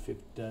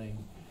 1:15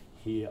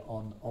 here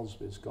on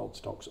Ausbiz. Gold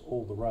stocks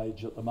all the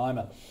rage at the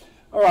moment.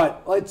 All right,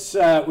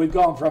 we've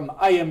gone from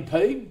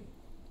AMP,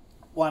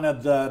 one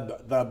of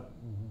the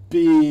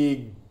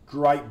big,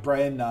 great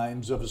brand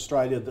names of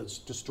Australia that's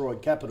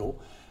destroyed capital,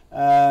 to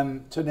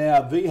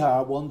now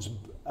Vihar wants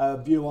a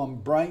view on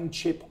Brain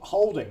Chip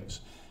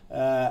Holdings,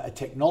 a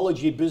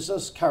technology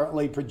business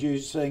currently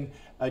producing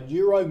a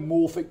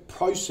neuromorphic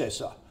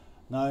processor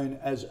known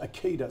as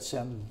Akida.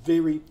 Sounds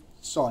very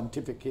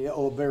scientific here,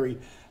 or very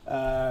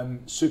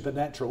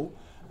supernatural.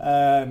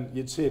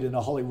 You'd see it in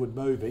a Hollywood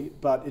movie,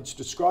 but it's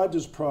described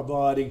as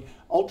providing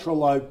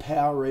ultra-low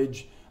power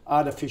edge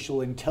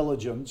artificial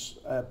intelligence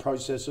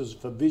processors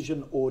for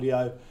vision,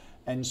 audio,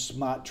 and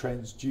smart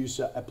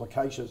transducer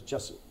applications.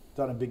 Just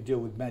done a big deal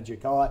with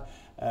Magic Eye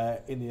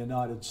in the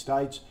United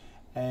States,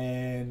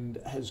 and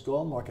has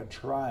gone like a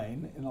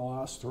train in the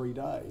last 3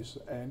 days,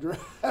 Andrew.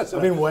 I've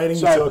been waiting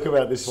to talk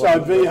about this one. So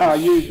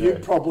Vihar, you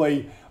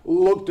probably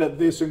looked at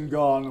this and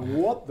gone,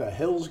 what the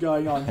hell's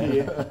going on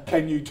here?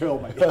 Can you tell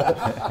me?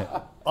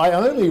 I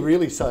only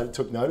really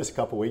took notice a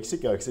couple of weeks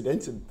ago because it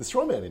entered the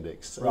Strawman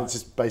Index. Right. And it's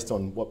just based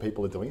on what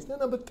people are doing. It's now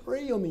number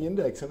 3 on the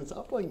index, and it's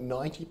up like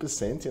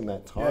 90% in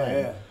that time.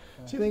 Yeah.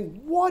 So you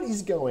think, what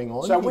is going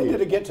on So here? when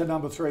did it get to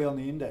number 3 on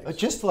the index?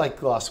 Just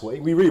like last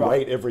week. We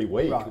re-rate every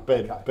week. Right,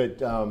 But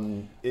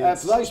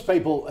for those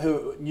people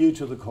who are new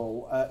to the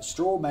call,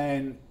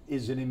 Strawman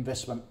is an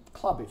investment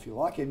club, if you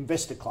like,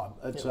 investor club.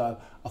 It's a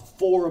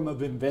forum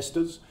of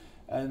investors,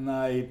 and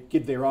they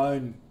give their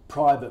own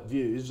private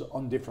views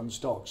on different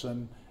stocks.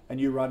 And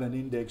you run an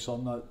index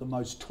on the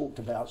most talked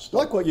about stocks.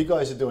 Like what you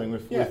guys are doing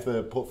with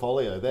the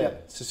portfolio there. Yeah.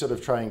 It's just sort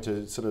of trying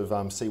to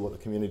see what the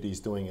community is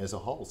doing as a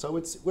whole. So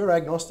we're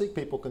agnostic.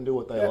 People can do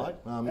what they like.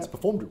 It's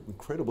performed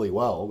incredibly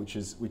well, which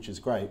is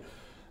great.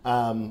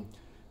 But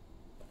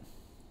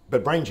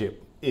BrainChip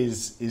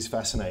is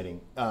fascinating.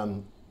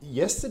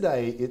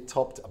 Yesterday it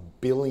topped $1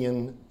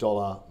 billion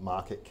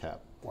market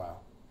cap.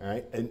 Wow. All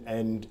right,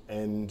 and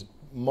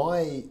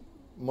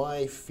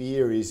my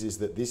fear is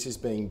that this is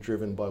being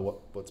driven by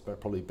what's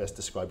probably best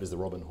described as the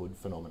Robin Hood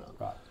phenomenon.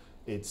 Right.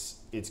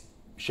 It's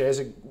shares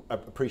are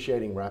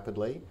appreciating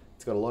rapidly.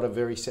 It's got a lot of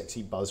very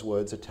sexy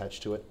buzzwords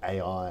attached to it: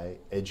 AI,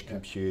 edge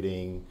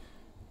computing,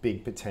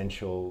 big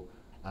potential,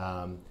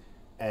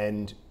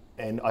 and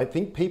I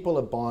think people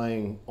are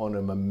buying on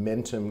a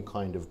momentum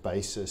kind of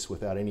basis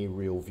without any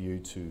real view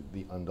to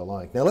the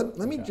underlying. Now let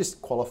me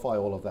just qualify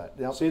all of that.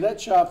 Now, see, that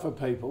chart for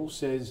people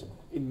says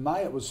in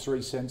May it was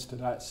 3 cents,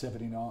 today it's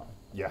 79.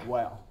 Yeah.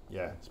 Wow.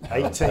 Yeah.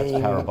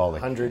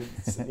 parabolic.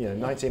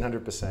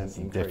 1900%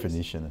 increase.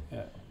 Definition.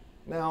 Yeah.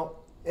 Now,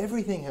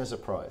 everything has a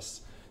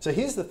price. So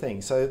here's the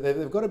thing. So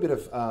they've got a bit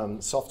of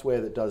software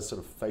that does sort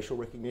of facial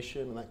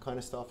recognition and that kind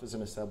of stuff as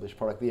an established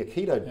product. The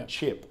Akida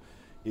chip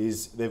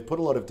they've put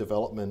a lot of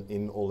development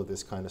in all of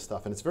this kind of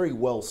stuff, and it's very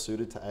well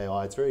suited to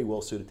AI. It's very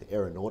well suited to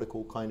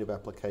aeronautical kind of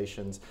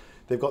applications.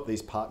 They've got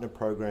these partner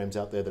programs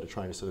out there that are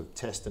trying to sort of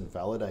test and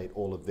validate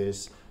all of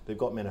this. They've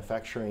got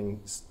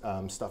manufacturing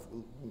stuff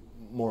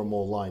more and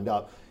more lined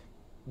up.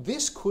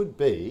 This could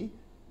be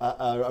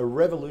a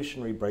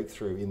revolutionary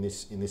breakthrough in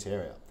this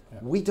area. Yeah.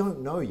 We don't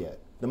know yet.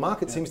 The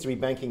market seems to be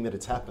banking that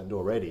it's happened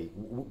already,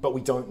 but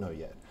we don't know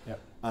yet. Yep.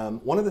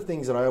 One of the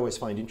things that I always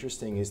find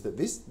interesting is that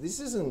this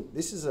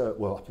is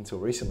up until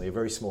recently a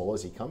very small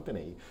Aussie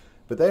company,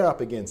 but they're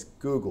up against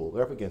Google,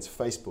 they're up against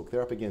Facebook,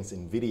 they're up against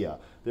Nvidia,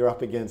 they're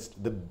up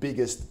against the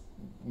biggest,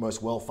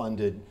 most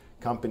well-funded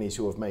companies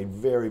who have made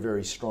very,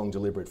 very strong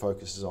deliberate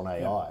focuses on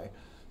AI. Yep.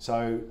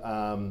 So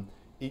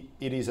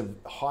it is a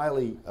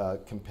highly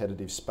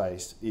competitive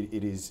space.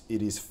 It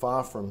is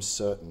far from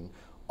certain.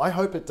 I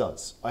hope it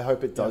does. I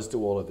hope it does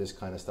do all of this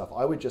kind of stuff.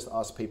 I would just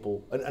ask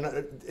people, and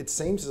it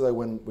seems as though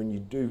when you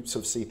do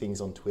sort of see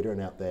things on Twitter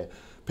and out there,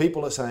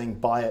 people are saying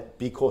buy it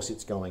because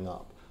it's going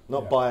up.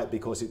 not buy it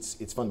because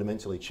it's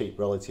fundamentally cheap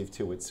relative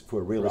to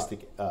for a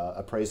realistic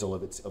appraisal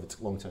of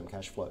its long-term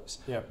cash flows.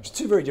 Yeah. It's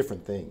two very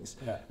different things.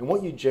 Yeah. And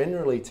what you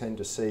generally tend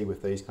to see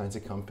with these kinds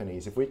of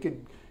companies, if we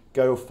could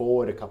go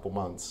forward a couple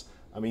months,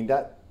 I mean,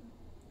 that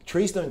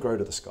trees don't grow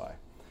to the sky.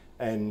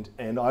 And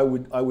I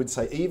would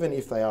say, even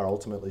if they are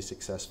ultimately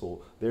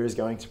successful, there is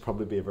going to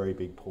probably be a very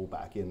big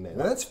pullback in there.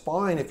 Now, that's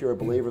fine if you're a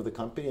believer of the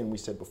company, and we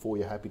said before,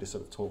 you're happy to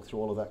sort of talk through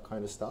all of that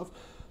kind of stuff.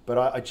 But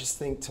I just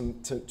think,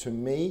 to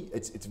me,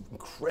 it's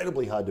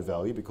incredibly hard to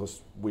value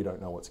because we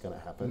don't know what's going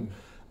to happen.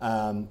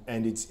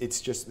 And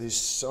it's just, there's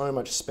so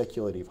much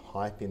speculative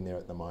hype in there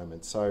at the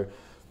moment. So,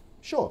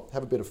 sure,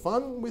 have a bit of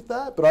fun with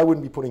that, but I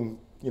wouldn't be putting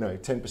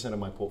 10% of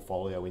my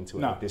portfolio into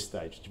it at this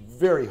stage. It's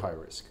very high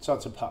risk. So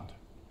it's a punt.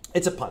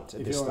 It's a punt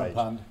at If this you're stage. a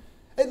punt.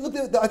 And look,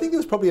 I think there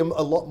was probably a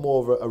lot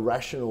more of a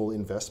rational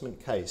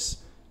investment case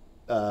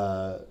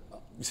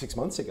 6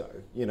 months ago.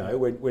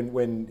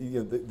 When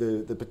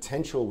the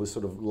potential was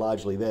sort of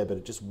largely there, but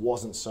it just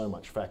wasn't so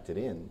much factored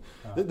in.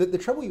 The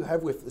trouble you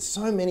have with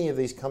so many of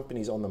these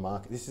companies on the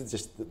market, this is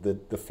just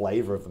the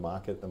flavour of the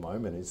market at the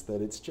moment, is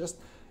that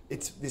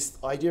it's this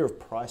idea of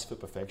price for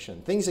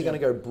perfection. Things are going to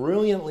go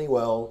brilliantly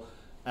well.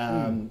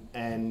 And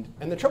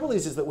the trouble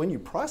is that when you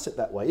price it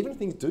that way, even if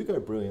things do go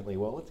brilliantly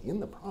well, it's in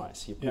the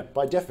price.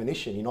 By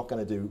definition, you're not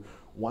going to do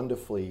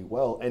wonderfully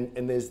well.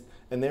 And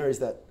there is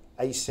that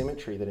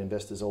asymmetry that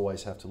investors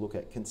always have to look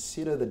at.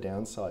 Consider the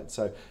downside.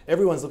 So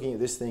everyone's looking at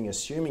this thing,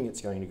 assuming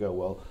it's going to go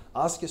well.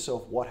 Ask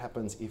yourself what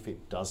happens if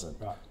it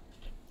doesn't. Right.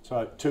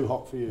 So too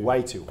hot for you?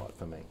 Way too hot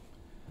for me.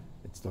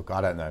 Look,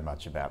 I don't know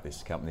much about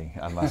this company,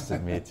 I must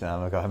admit.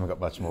 I haven't got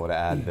much more to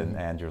add than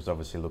Andrew has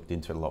obviously looked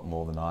into it a lot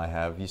more than I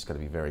have. You just got to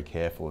be very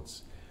careful.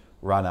 It's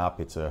run up,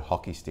 it's a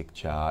hockey stick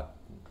chart.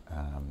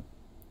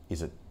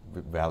 Is it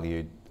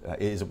valued?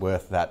 Is it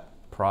worth that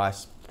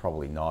price?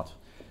 Probably not.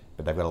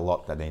 But they've got a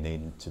lot that they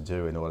need to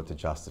do in order to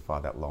justify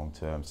that long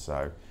term.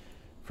 So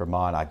for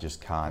mine, I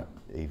just can't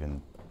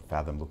even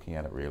fathom looking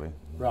at it really.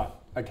 Right,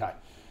 okay.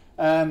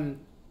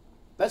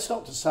 That's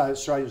not to say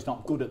Australia's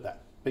not good at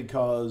that,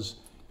 because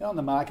on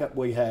the market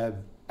we have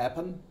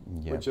Appen,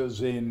 which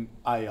is in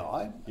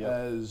AI,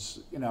 as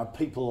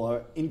people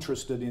are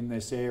interested in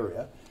this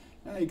area.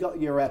 You've got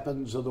your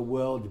Appens of the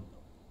world,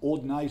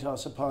 Ordinate, I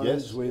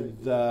suppose,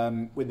 with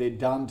their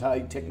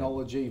Dante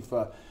technology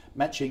for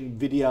matching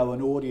video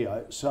and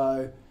audio.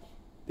 So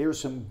there are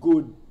some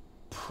good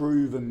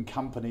proven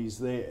companies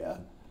there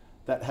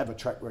that have a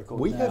track record.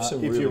 We have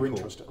some if really you're cool,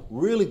 interested.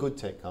 really good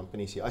tech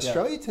companies here.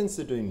 Australia tends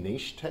to do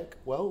niche tech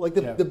well. Like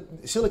the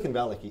Silicon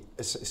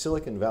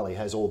Valley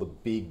has all the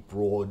big,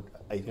 broad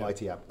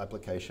IT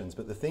applications,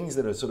 but the things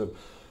that are sort of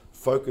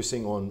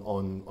focusing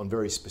on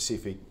very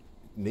specific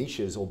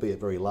niches, albeit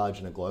very large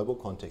in a global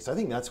context, I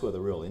think that's where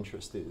the real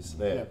interest is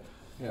there.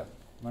 Yeah.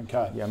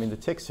 Okay. Yeah, I mean, the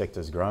tech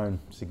sector's grown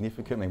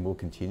significantly and will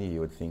continue, you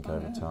would think,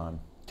 over time.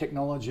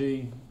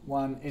 Technology,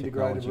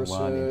 integrated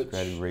research.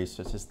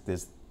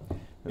 There's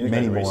Integrated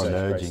many more research,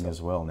 emerging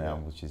as well now,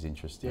 which is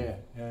interesting. Yeah.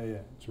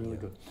 It's really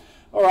good.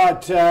 All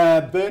right,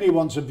 Bernie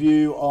wants a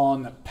view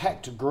on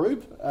Pact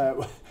Group.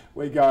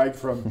 We're going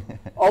from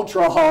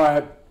ultra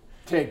high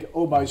tech,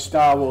 almost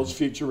Star Wars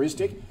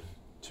futuristic,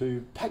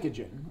 to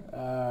packaging,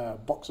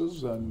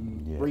 boxes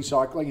and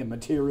recycling and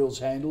materials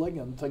handling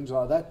and things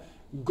like that.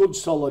 Good,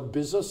 solid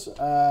business.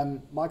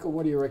 Michael,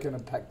 what do you reckon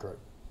of Pact Group?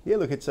 Yeah,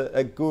 look, it's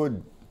a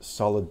good,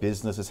 solid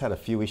business. It's had a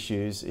few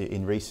issues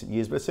in recent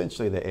years, but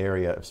essentially the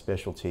area of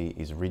specialty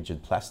is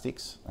rigid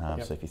plastics.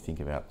 So if you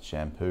think about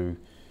shampoo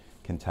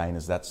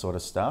containers, that sort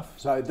of stuff.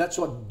 So that's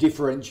what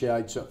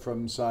differentiates it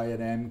from, say, an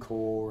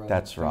Amcor.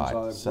 That's right.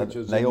 Which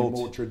is a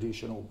more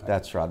traditional pack.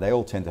 That's right. They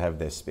all tend to have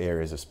their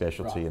areas of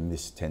specialty, and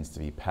this tends to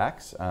be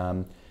packs.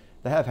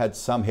 They have had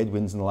some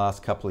headwinds in the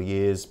last couple of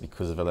years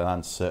because of an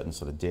uncertain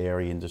sort of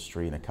dairy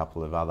industry and a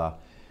couple of other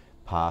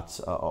parts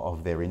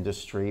of their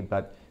industry,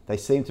 but they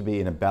seem to be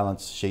in a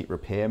balance sheet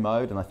repair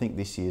mode, and I think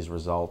this year's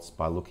results,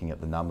 by looking at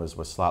the numbers,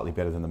 were slightly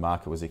better than the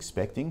market was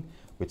expecting,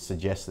 which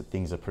suggests that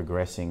things are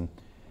progressing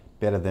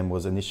better than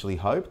was initially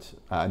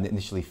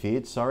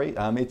feared.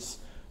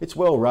 It's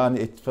well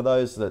run. For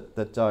those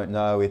that don't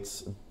know,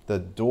 it's the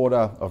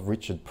daughter of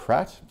Richard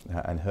Pratt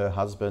and her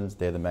husband.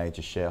 They're the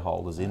major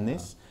shareholders in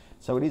this.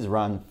 So it is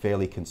run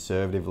fairly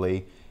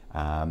conservatively.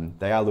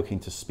 They are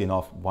looking to spin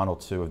off one or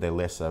two of their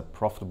lesser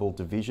profitable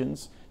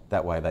divisions.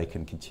 That way they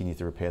can continue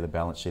to repair the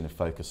balance sheet and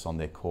focus on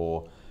their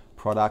core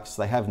products.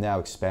 They have now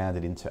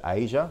expanded into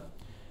Asia,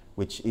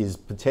 which is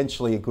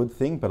potentially a good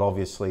thing, but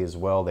obviously as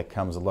well there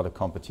comes a lot of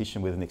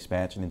competition with an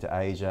expansion into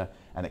Asia,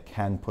 and it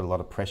can put a lot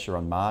of pressure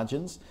on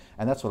margins.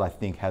 And that's what I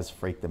think has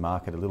freaked the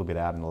market a little bit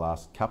out in the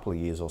last couple of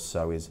years or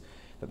so, is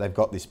that they've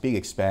got this big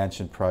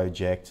expansion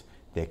project.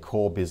 Their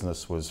core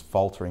business was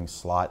faltering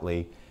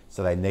slightly,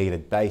 so they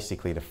needed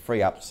basically to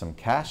free up some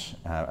cash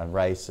and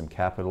raise some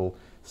capital,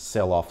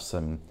 sell off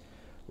some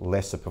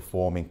lesser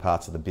performing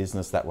parts of the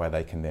business. That way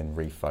they can then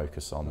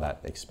refocus on that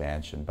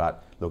expansion.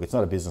 But look, it's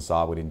not a business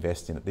I would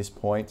invest in at this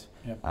point.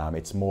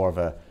 It's more of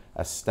a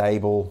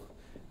stable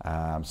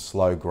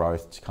slow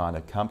growth kind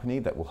of company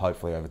that will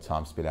hopefully over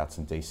time spit out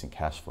some decent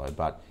cash flow.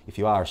 But if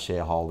you are a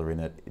shareholder in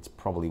it, it's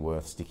probably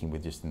worth sticking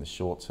with just in the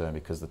short term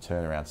because the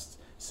turnaround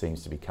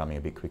seems to be coming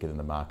a bit quicker than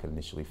the market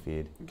initially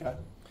feared. Okay.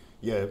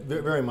 Yeah,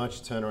 very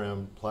much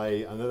turnaround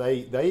play. And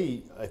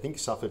they I think,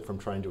 suffered from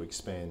trying to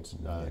expand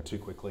too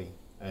quickly.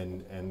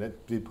 And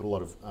that did put a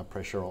lot of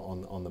pressure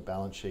on the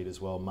balance sheet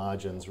as well.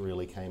 Margins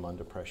really came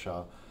under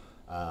pressure.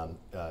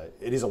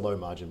 It is a low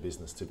margin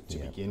business to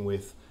begin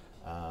with.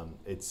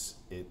 It's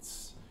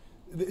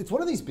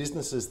one of these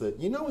businesses that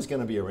is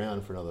going to be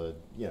around for another,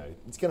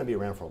 it's going to be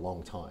around for a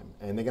long time,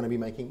 and they're going to be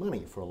making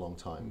money for a long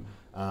time.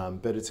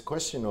 But it's a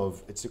question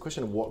of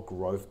what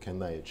growth can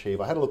they achieve.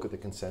 I had a look at the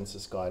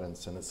consensus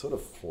guidance, and it's sort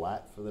of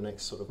flat for the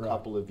next sort of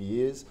couple of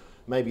years.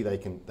 Maybe they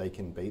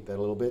can beat that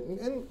a little bit.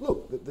 And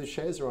look, the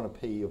shares are on a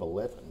PE of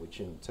 11, which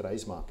in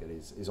today's market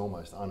is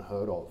almost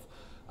unheard of.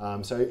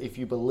 So if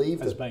you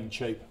believe as being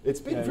cheap, it's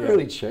been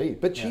really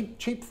cheap, but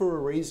cheap for a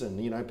reason.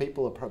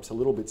 People are perhaps a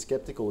little bit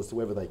skeptical as to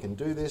whether they can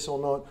do this or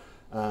not.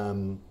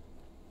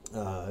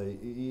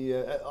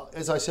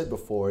 As I said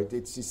before,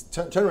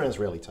 turnarounds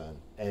rarely turn,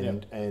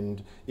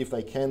 and if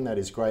they can, that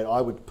is great. I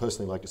would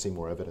personally like to see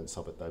more evidence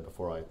of it though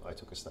before I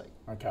took a stake.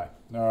 Okay,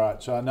 all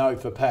right. So I know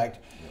for Pact.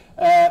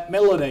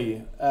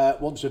 Melanie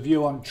wants a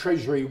view on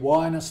Treasury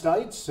Wine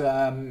Estates,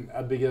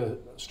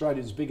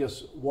 Australia's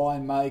biggest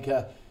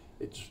winemaker.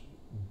 It's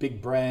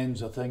big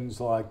brands are things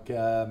like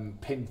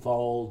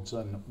Penfolds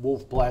and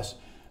Wolf Blass.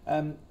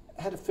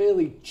 Had a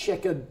fairly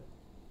checkered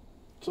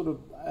sort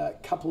of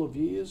couple of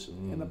years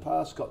in the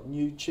past, got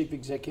new chief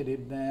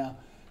executive now,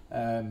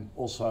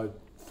 also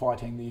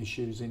fighting the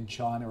issues in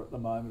China at the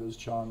moment as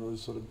China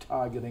is sort of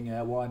targeting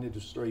our wine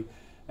industry,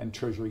 and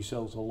Treasury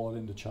sells a lot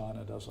into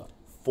China, does it?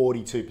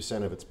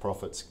 42% of its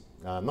profits,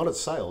 not its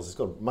sales, it's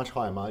got a much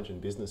higher margin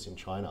business in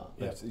China.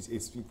 Yep.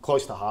 It's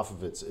close to half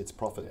of its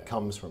profit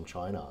comes from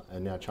China,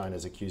 and now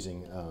China's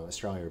accusing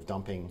Australia of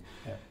dumping,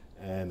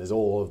 and there's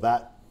all of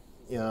that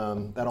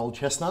old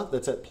chestnut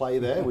that's at play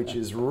there, which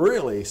is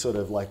really sort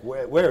of like,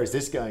 where is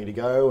this going to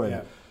go?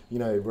 And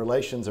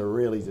relations are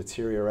really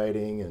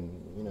deteriorating,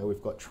 and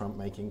we've got Trump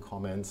making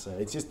comments,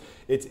 and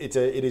it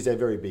is a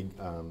very big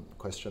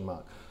question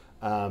mark.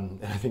 And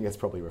I think that's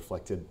probably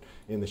reflected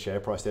in the share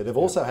price there. They've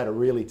also had a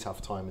really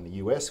tough time in the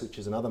US, which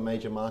is another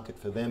major market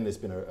for them. There's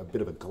been a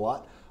bit of a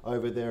glut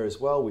over there as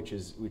well, which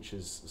is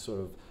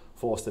sort of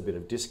forced a bit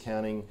of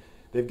discounting.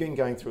 They've been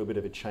going through a bit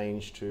of a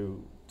change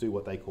to do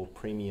what they call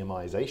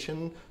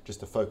premiumization, just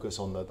to focus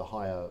on the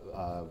higher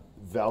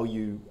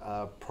value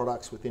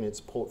products within its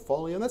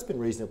portfolio, and that's been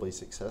reasonably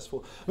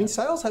successful. I mean,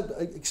 sales have,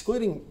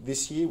 excluding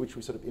this year, which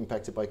was sort of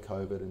impacted by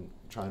COVID and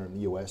China and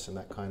the US and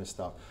that kind of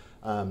stuff,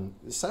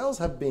 sales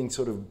have been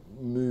sort of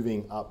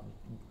moving up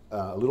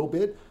a little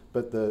bit,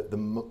 but the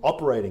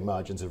operating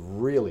margins have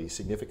really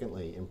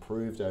significantly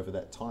improved over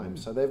that time.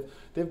 So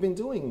they've been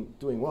doing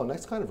well, and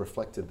that's kind of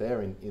reflected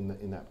there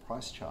in that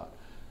price chart.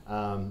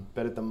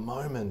 But at the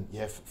moment,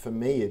 for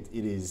me, it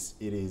is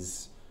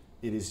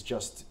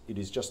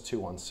just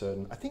too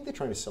uncertain. I think they're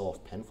trying to sell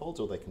off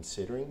Penfolds, or they're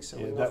considering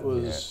selling.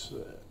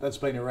 That's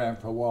been around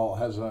for a while,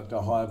 hasn't it?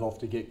 To hive off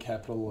to get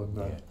capital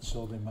and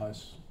sell their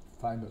most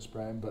famous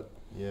brand, but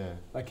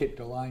they keep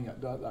delaying it,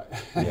 don't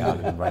they?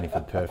 I've been waiting for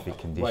perfect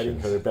conditions. Waiting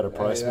for a better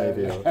price,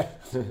 maybe.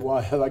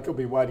 Well, they could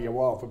be waiting a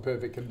while for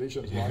perfect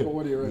conditions, Michael.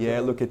 What do you reckon? Yeah,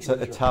 look, it's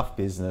a tough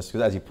business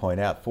because, as you point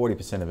out,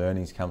 40% of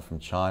earnings come from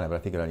China, but I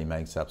think it only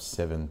makes up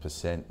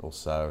 7% or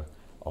so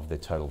of their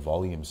total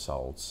volume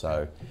sold.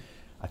 So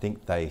I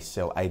think they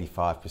sell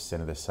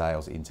 85% of their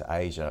sales into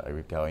Asia or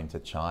go into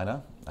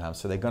China.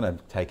 So they're going to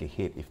take a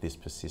hit if this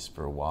persists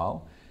for a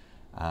while.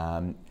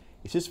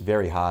 It's just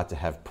very hard to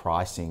have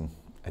pricing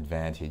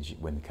advantage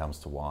when it comes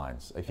to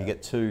wines. If you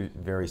get two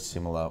very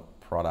similar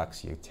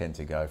products, you tend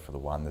to go for the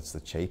one that's the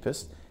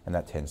cheapest, and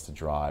that tends to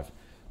drive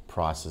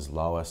prices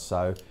lower.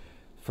 So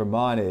for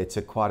mine, it's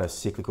quite a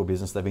cyclical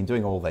business. They've been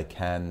doing all they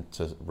can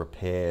to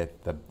repair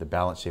the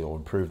balance sheet or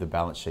improve the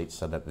balance sheet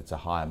so that it's a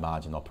higher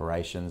margin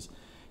operations.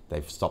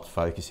 They've stopped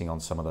focusing on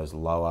some of those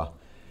lower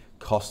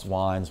cost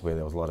wines where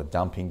there was a lot of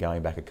dumping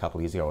going back a couple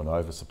of years ago, an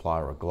oversupply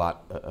or a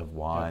glut of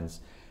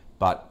wines.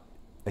 But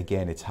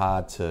again, it's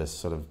hard to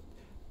sort of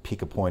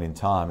pick a point in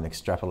time and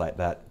extrapolate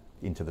that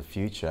into the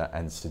future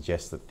and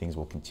suggest that things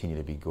will continue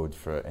to be good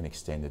for an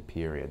extended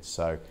period.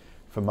 So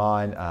for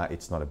mine,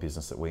 it's not a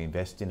business that we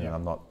invest in, and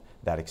I'm not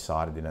that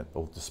excited in it,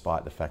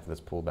 despite the fact that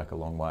it's pulled back a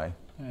long way.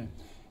 Yeah.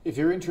 If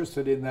you're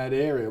interested in that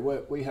area,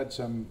 we had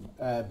some,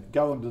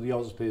 go onto the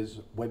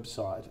Auspiz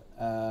website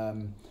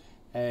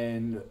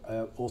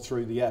or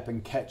through the app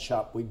and catch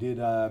up. We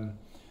did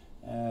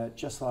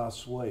just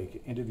last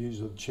week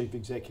interviews with the chief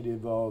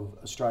executive of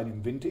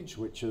Australian Vintage,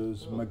 which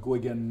is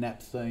McGuigan,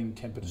 Napthine,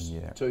 Tempest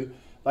 2.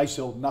 They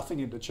sell nothing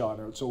into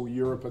China. It's all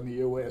Europe and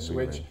the US,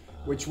 really?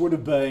 which would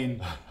have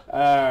been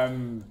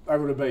they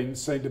would have been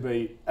seen to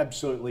be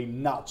absolutely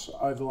nuts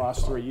over the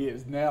last 3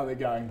 years. Now they're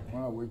going,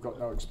 well, we've got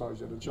no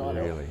exposure to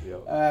China. Really?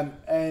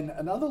 And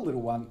another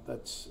little one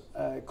that's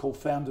called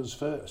Founders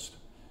First.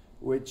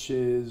 which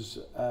is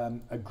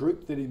a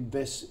group that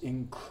invests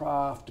in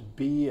craft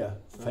beer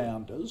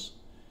founders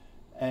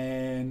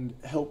and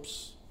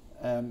helps,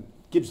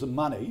 gives them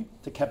money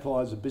to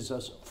capitalise a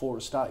business for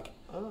a stake.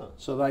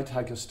 So they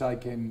take a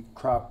stake in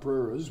craft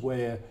brewers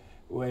where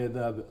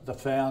the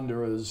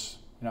founder is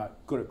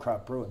good at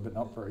craft brewing but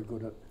not very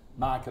good at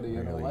marketing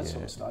and all that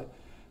sort of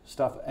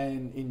stuff,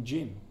 and in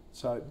gin.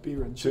 So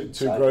beer and gin.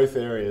 Two growth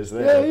areas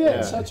there.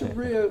 Yeah. So it's a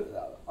real.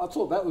 I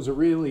thought that was a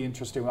really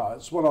interesting one.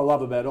 It's what I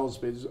love about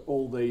Ausbiz,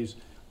 all these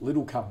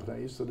little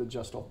companies that are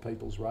just off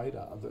people's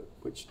radar,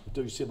 which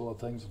do similar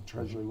things in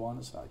Treasury Wine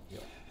Estate.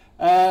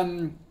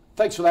 Yep.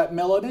 Thanks for that,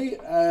 Melanie.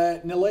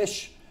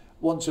 Nilesh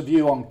wants a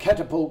view on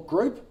Catapult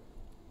Group.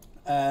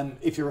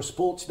 If you're a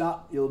sports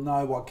nut, you'll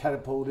know what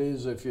Catapult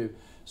is. If you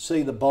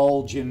see the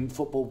bulge in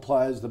football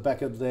players, the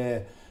back of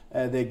their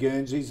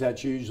Guernseys,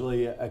 that's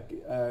usually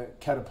a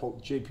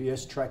Catapult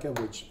GPS tracker,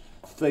 which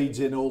feeds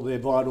in all their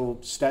vital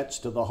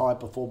stats to the high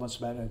performance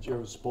manager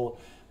of sport.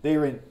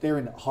 They're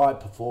in high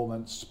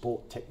performance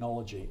sport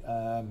technology.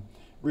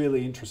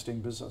 Really interesting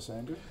business,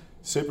 Andrew.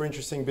 Super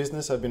interesting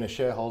business. I've been a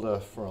shareholder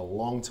for a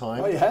long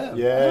time. Oh, you have?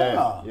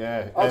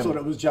 Yeah. I thought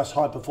it was just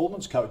high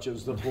performance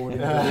coaches that brought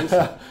into this.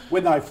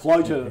 When they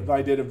floated it,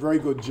 they did a very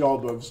good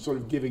job of sort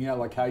of giving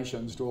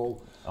allocations to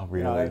all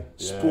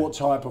sports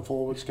high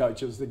performance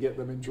coaches to get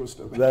them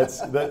interested.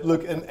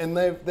 Look,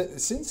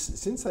 and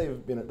since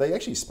they've been, they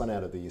actually spun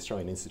out of the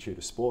Australian Institute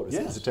of Sport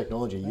as a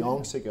technology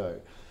yonks ago.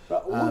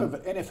 But a lot of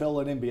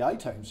NFL and NBA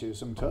teams use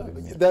them too.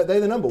 They're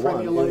the number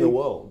one in the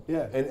world.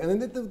 Yeah.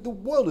 And the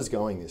world is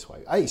going this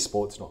way.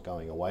 Sport's not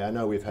going away. I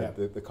know we've had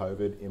the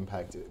COVID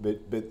impact, but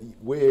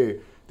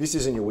this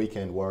isn't your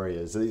weekend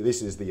warriors.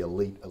 This is the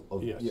elite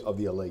of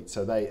the elite.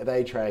 So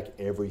they track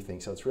everything.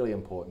 So it's really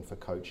important for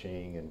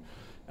coaching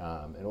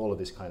and all of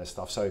this kind of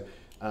stuff. So,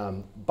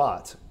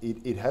 but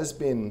it has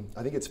been,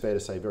 I think it's fair to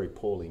say, very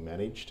poorly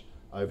managed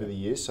over the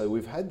years. So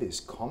we've had this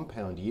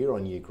compound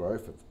year-on-year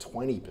growth of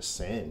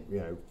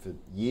 20%, for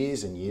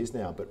years and years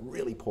now, but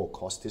really poor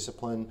cost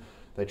discipline.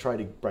 They tried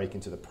to break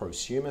into the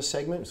prosumer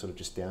segment, sort of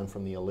just down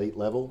from the elite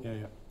level,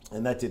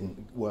 and that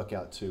didn't work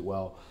out too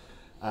well.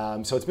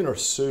 So it's been a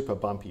super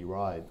bumpy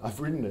ride. I've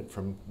ridden it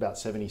from about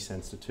 70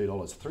 cents to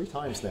 $2 3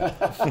 times now.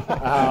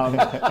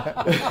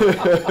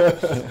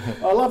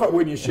 I love it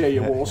when you share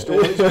your war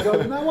stories. You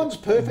go, no one's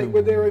perfect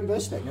with their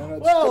investing.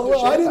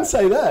 Well, I didn't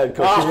say that,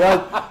 Koshi.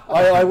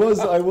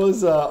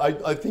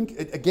 I think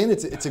again,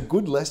 it's a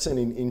good lesson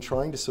in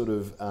trying to sort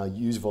of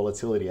use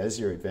volatility as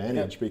your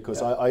advantage,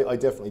 because I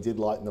definitely did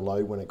lighten the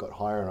load when it got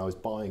higher, and I was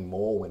buying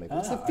more when it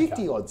got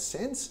 50 odd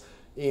cents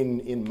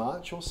in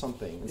March or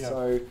something.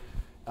 So.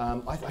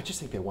 I just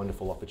think they're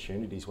wonderful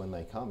opportunities when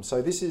they come.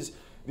 So this is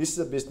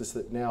a business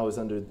that now is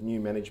under the new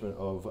management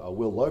of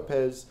Will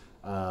Lopez,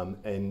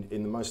 and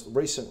in the most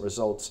recent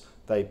results,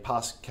 they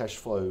passed cash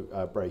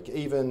flow break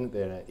even.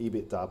 They're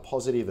EBITDA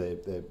positive.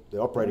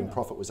 Their operating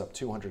profit was up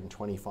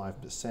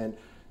 225%.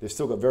 They've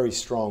still got very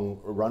strong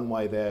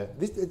runway there.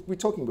 We're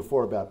talking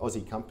before about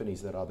Aussie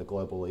companies that are the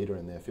global leader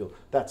in their field.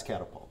 That's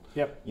Catapult.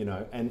 Yep.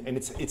 And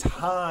it's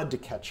hard to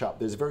catch up.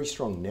 There's very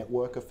strong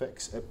network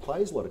effects at play.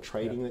 There's a lot of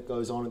trading that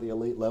goes on at the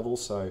elite level.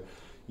 So,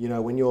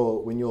 when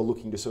you're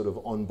looking to sort of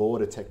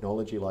onboard a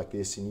technology like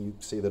this, and you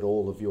see that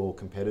all of your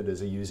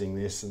competitors are using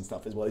this and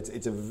stuff as well,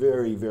 it's a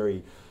very,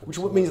 very, which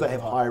means they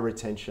have high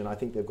retention. I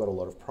think they've got a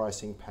lot of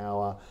pricing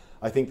power.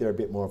 I think they're a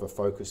bit more of a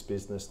focused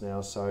business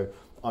now. So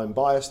I'm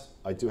biased.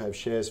 I do have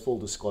shares, full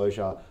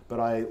disclosure. But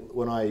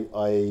when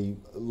I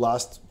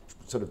last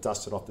sort of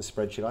dusted off the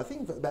spreadsheet, I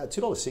think about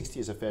 $2.60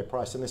 is a fair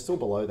price, and they're still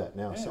below that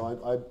now. Yeah.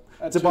 So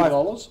it's a buy.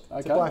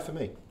 It's a buy for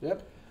me.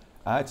 Yep.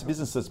 It's a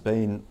business that's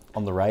been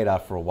on the radar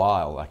for a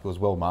while. Like, it was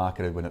well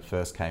marketed when it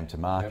first came to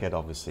market. Yep.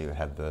 Obviously, it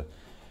had the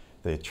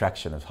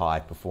attraction of high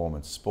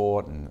performance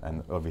sport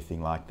and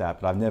everything like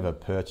that. But I've never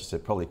purchased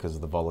it, probably because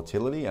of the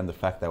volatility and the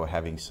fact they were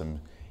having some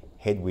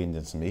headwind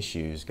and some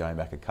issues going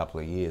back a couple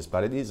of years.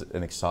 But it is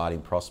an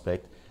exciting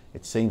prospect.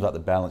 It seems like the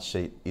balance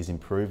sheet is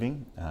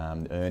improving.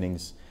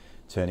 Earnings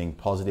turning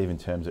positive in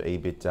terms of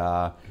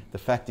EBITDA. The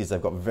fact is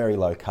they've got very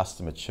low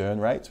customer churn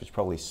rates, which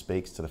probably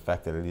speaks to the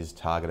fact that it is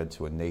targeted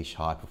to a niche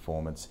high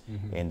performance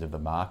end of the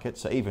market.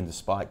 So even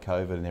despite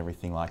COVID and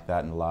everything like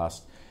that in the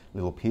last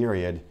little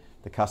period,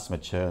 the customer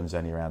churn's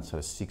only around sort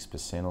of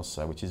 6% or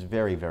so, which is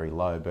very, very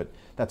low. But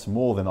that's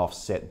more than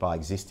offset by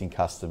existing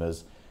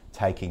customers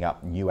taking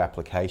up new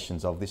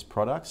applications of this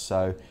product.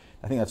 So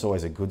I think that's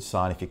always a good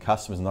sign. If your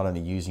customer's not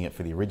only using it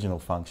for the original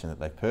function that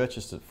they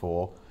purchased it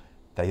for,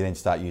 they then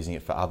start using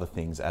it for other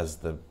things as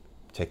the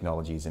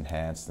technology is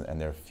enhanced and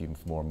there are a few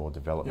more and more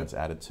developments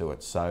added to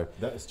it. So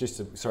that's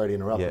sorry to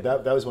interrupt. Yeah.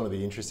 That was one of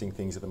the interesting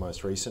things at the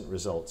most recent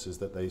results, is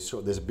that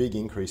there's a big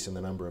increase in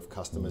the number of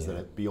customers that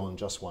are beyond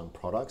just one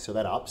product. So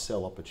that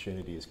upsell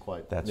opportunity is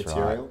quite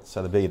material. Right.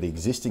 So there'll be the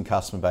existing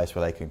customer base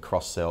where they can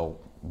cross-sell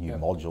new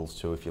modules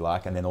to, if you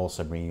like, and then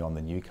also bringing on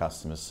the new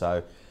customers.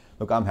 So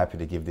look, I'm happy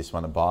to give this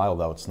one a buy,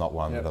 although it's not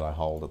one that I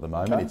hold at the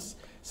moment. Okay.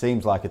 It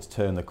seems like it's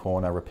turned the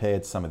corner,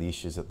 repaired some of the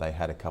issues that they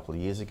had a couple of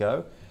years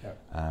ago,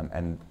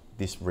 and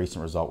this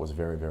recent result was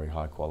very, very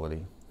high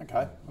quality.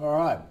 Okay, all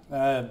right.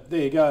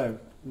 There you go,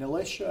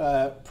 Nilesh.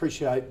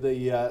 Appreciate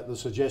the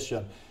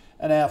suggestion.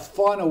 And our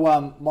final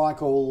one,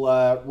 Michael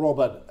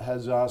Robert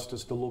has asked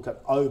us to look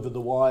at Over the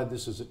Wire.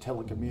 This is a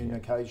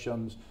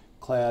telecommunications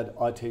cloud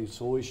IT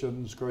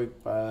solutions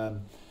group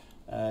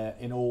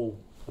in all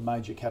the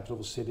major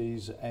capital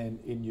cities and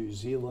in New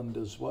Zealand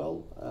as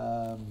well.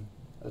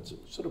 It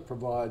sort of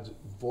provides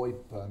VoIP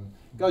and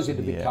goes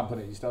into big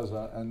companies, doesn't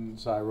it? And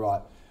say,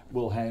 right,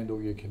 we'll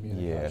handle your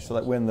communication. Yeah, so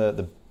like when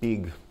the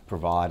big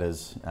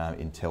providers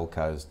in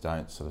telcos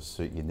don't sort of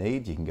suit your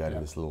needs, you can go to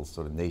this little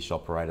sort of niche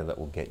operator that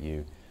will get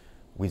you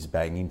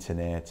whiz-bang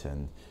internet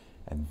and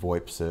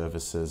VoIP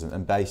services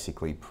and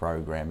basically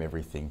program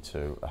everything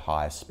to a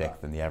higher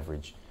spec than the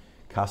average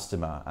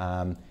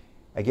customer.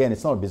 Again,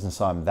 it's not a business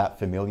I'm that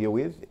familiar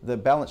with. The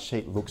balance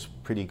sheet looks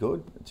pretty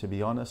good, to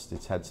be honest.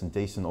 It's had some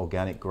decent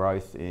organic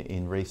growth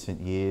in recent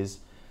years.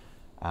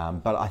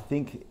 But I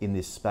think in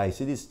this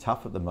space, it is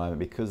tough at the moment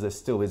because there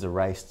still is a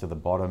race to the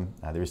bottom.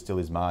 There still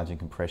is margin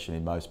compression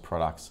in most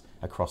products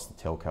across the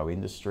telco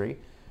industry.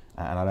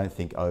 And I don't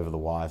think Over the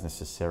Wire is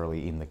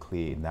necessarily in the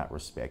clear in that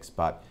respect.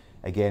 But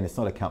again, it's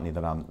not a company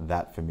that I'm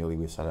that familiar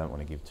with, so I don't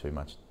want to give too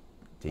much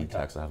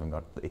detail because I haven't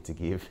got it to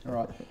give. All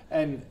right.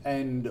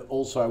 And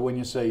also when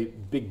you see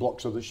big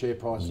blocks of the share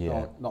price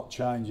not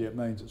change, it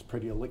means it's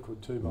pretty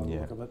illiquid too by the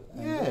look of it.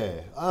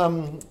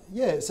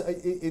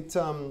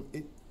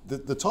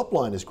 The top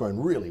line has grown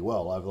really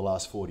well over the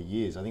last 40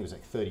 years. I think it was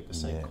like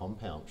 30%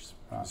 compound, which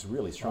is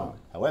really strong. Right.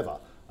 However,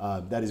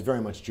 that is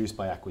very much juiced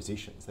by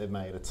acquisitions. They've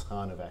made a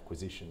ton of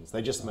acquisitions.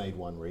 They just made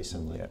one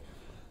recently. Yeah.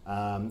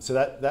 So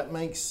that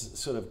makes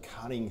sort of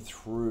cutting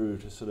through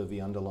to sort of the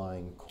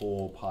underlying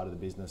core part of the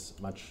business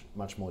much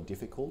more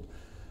difficult.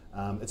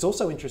 It's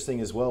also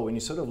interesting as well when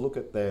you sort of look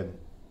at their.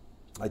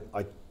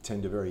 I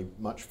tend to very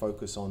much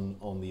focus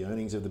on the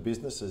earnings of the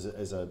business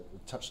as a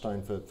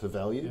touchstone for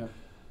value. Yeah.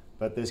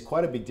 But there's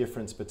quite a big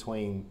difference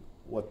between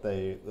what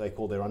they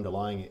call their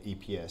underlying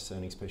EPS,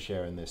 earnings per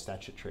share, and their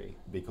statutory,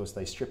 because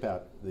they strip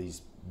out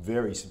these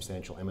very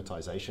substantial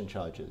amortization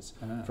charges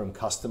from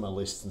customer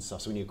lists and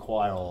stuff. So when you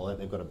acquire all that,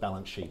 they've got a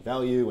balance sheet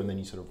value, and then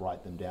you sort of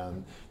write them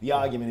down. The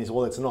argument is,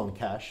 well, it's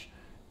non-cash,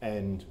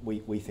 and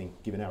we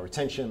think, given our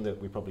retention,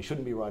 that we probably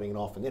shouldn't be writing it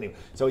off. And anyway,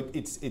 so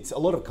it's a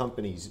lot of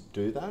companies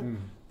do that,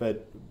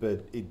 but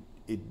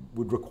it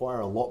would require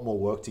a lot more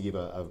work to give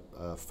a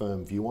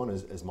firm view on,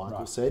 as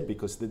Michael said,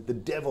 because the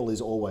devil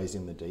is always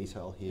in the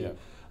detail here.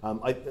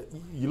 Yeah.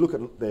 You look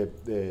at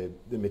the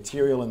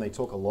material, and they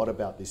talk a lot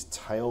about this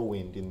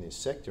tailwind in this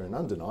sector, and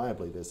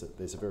undeniably there's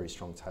a very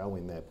strong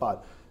tailwind there.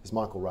 But as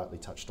Michael rightly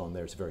touched on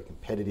there, it's a very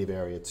competitive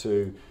area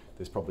too.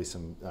 There's probably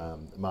some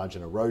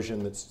margin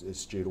erosion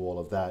that's due to all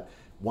of that.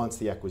 Once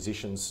the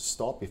acquisitions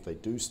stop, if they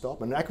do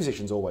stop, and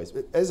acquisitions always,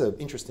 as an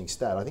interesting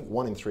stat, I think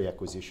 1 in 3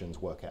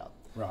 acquisitions work out.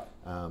 Right.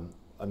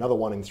 Another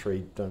 1 in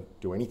 3 don't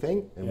do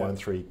anything, and 1 in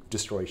 3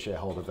 destroy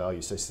shareholder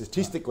value. So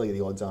statistically,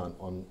 the odds aren't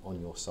on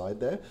your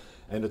side there.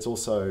 And it's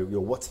also,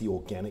 what's the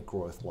organic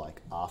growth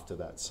like after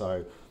that?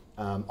 So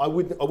I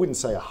wouldn't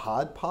say a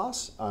hard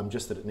pass,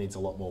 just that it needs a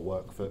lot more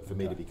work for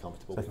me to be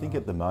comfortable. So I think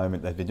at the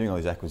moment they've been doing all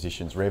these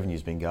acquisitions,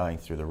 revenue's been going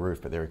through the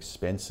roof, but their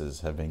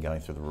expenses have been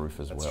going through the roof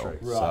as well. True.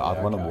 Right, so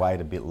I'd want to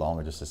wait a bit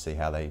longer just to see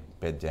how they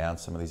bed down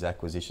some of these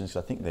acquisitions.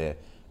 Because I think their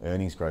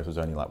earnings growth was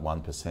only like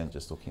 1%,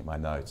 just looking at my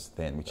notes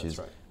then, which is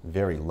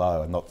very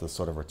low and not the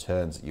sort of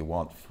returns that you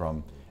want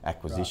from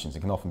acquisitions. It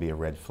can often be a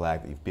red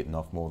flag that you've bitten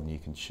off more than you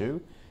can chew,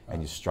 and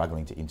you're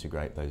struggling to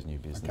integrate those new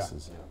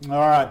businesses. Okay.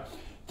 All right.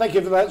 Thank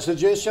you for that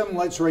suggestion.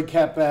 Let's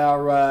recap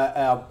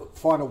our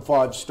final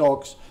 5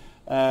 stocks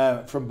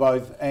from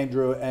both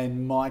Andrew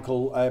and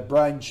Michael.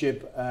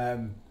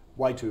 BrainChip,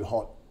 way too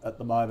hot at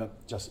the moment.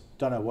 Just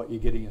don't know what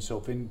you're getting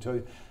yourself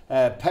into.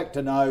 Pact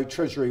a no,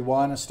 Treasury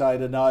Wine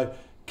Estate a no.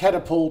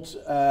 Catapult,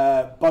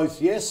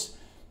 both yes.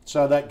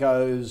 So that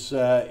goes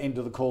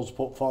into the calls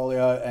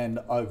portfolio, and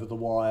Over the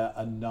Wire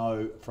a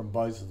no from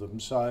both of them.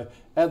 So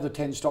out of the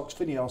 10 stocks,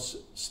 Fineos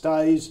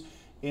stays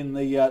in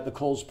the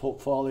calls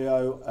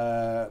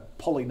portfolio.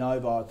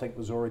 Polynova, I think,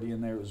 was already in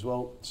there as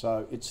well,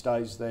 so it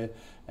stays there,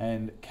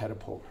 and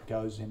Catapult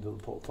goes into the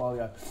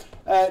portfolio.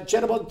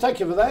 Gentlemen, thank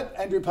you for that.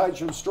 Andrew Page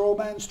from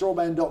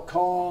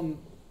strawman.com,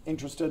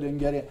 interested in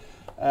getting it.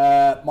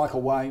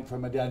 Michael Wayne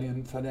from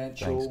Medallion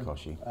Financial. Thanks,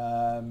 Koshy.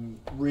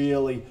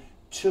 Really,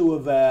 2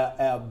 of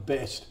our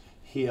best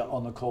here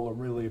on the call. I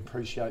really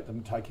appreciate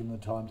them taking the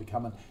time to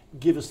come and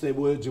give us their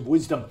words of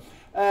wisdom.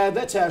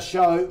 That's our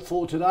show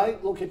for today.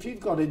 Look, if you've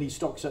got any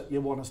stocks that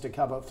you want us to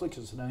cover, flick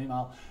us an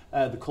email,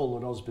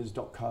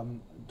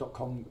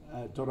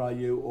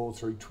 thecall@ausbiz.com.au, or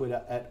through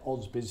Twitter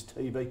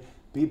 @AusbizTV.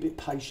 Be a bit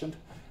patient.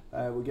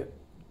 We get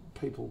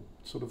people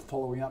sort of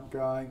following up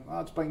going,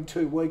 it's been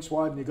 2 weeks,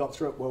 why haven't you got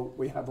through it? Well,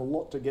 we have a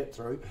lot to get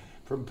through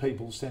from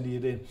people sending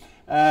it in.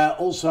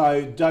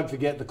 Also, don't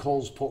forget the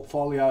calls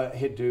portfolio.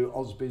 Head to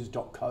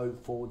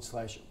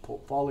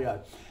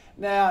ausbiz.co/portfolio.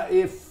 Now,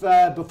 if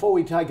before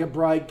we take a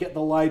break, get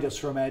the latest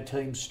from our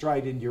team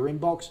straight into your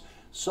inbox.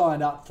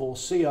 Sign up for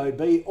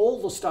COB.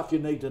 All the stuff you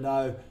need to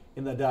know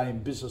in the day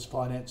in business,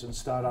 finance and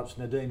startups.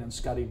 Nadine and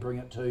Scuddy bring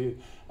it to you.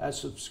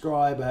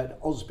 Subscribe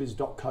at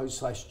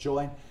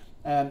ausbiz.co/join.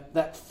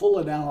 That full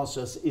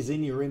analysis is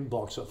in your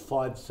inbox at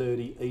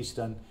 5:30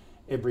 Eastern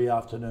every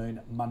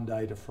afternoon,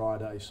 Monday to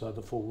Friday. So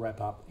the full wrap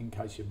up in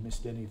case you've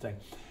missed anything.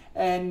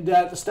 And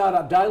the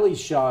Startup Daily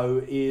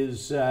Show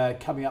is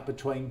coming up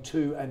between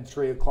 2 and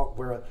 3 o'clock,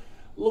 where it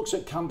looks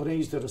at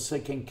companies that are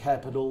seeking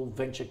capital,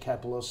 venture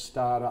capitalists,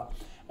 startup.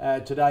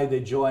 Today they're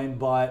joined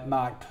by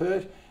Mark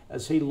Pert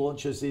as he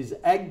launches his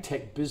ag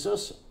tech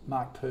business.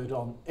 Mark Pert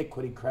on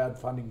equity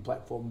crowdfunding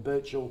platform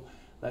Virtual.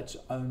 That's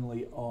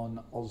only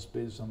on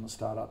Ausbiz on the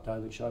Startup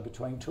Daily Show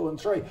between 2 and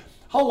 3.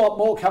 Whole lot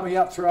more coming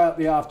up throughout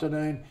the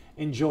afternoon.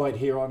 Enjoy it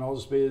here on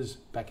Ausbiz.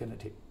 Back in a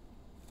tick.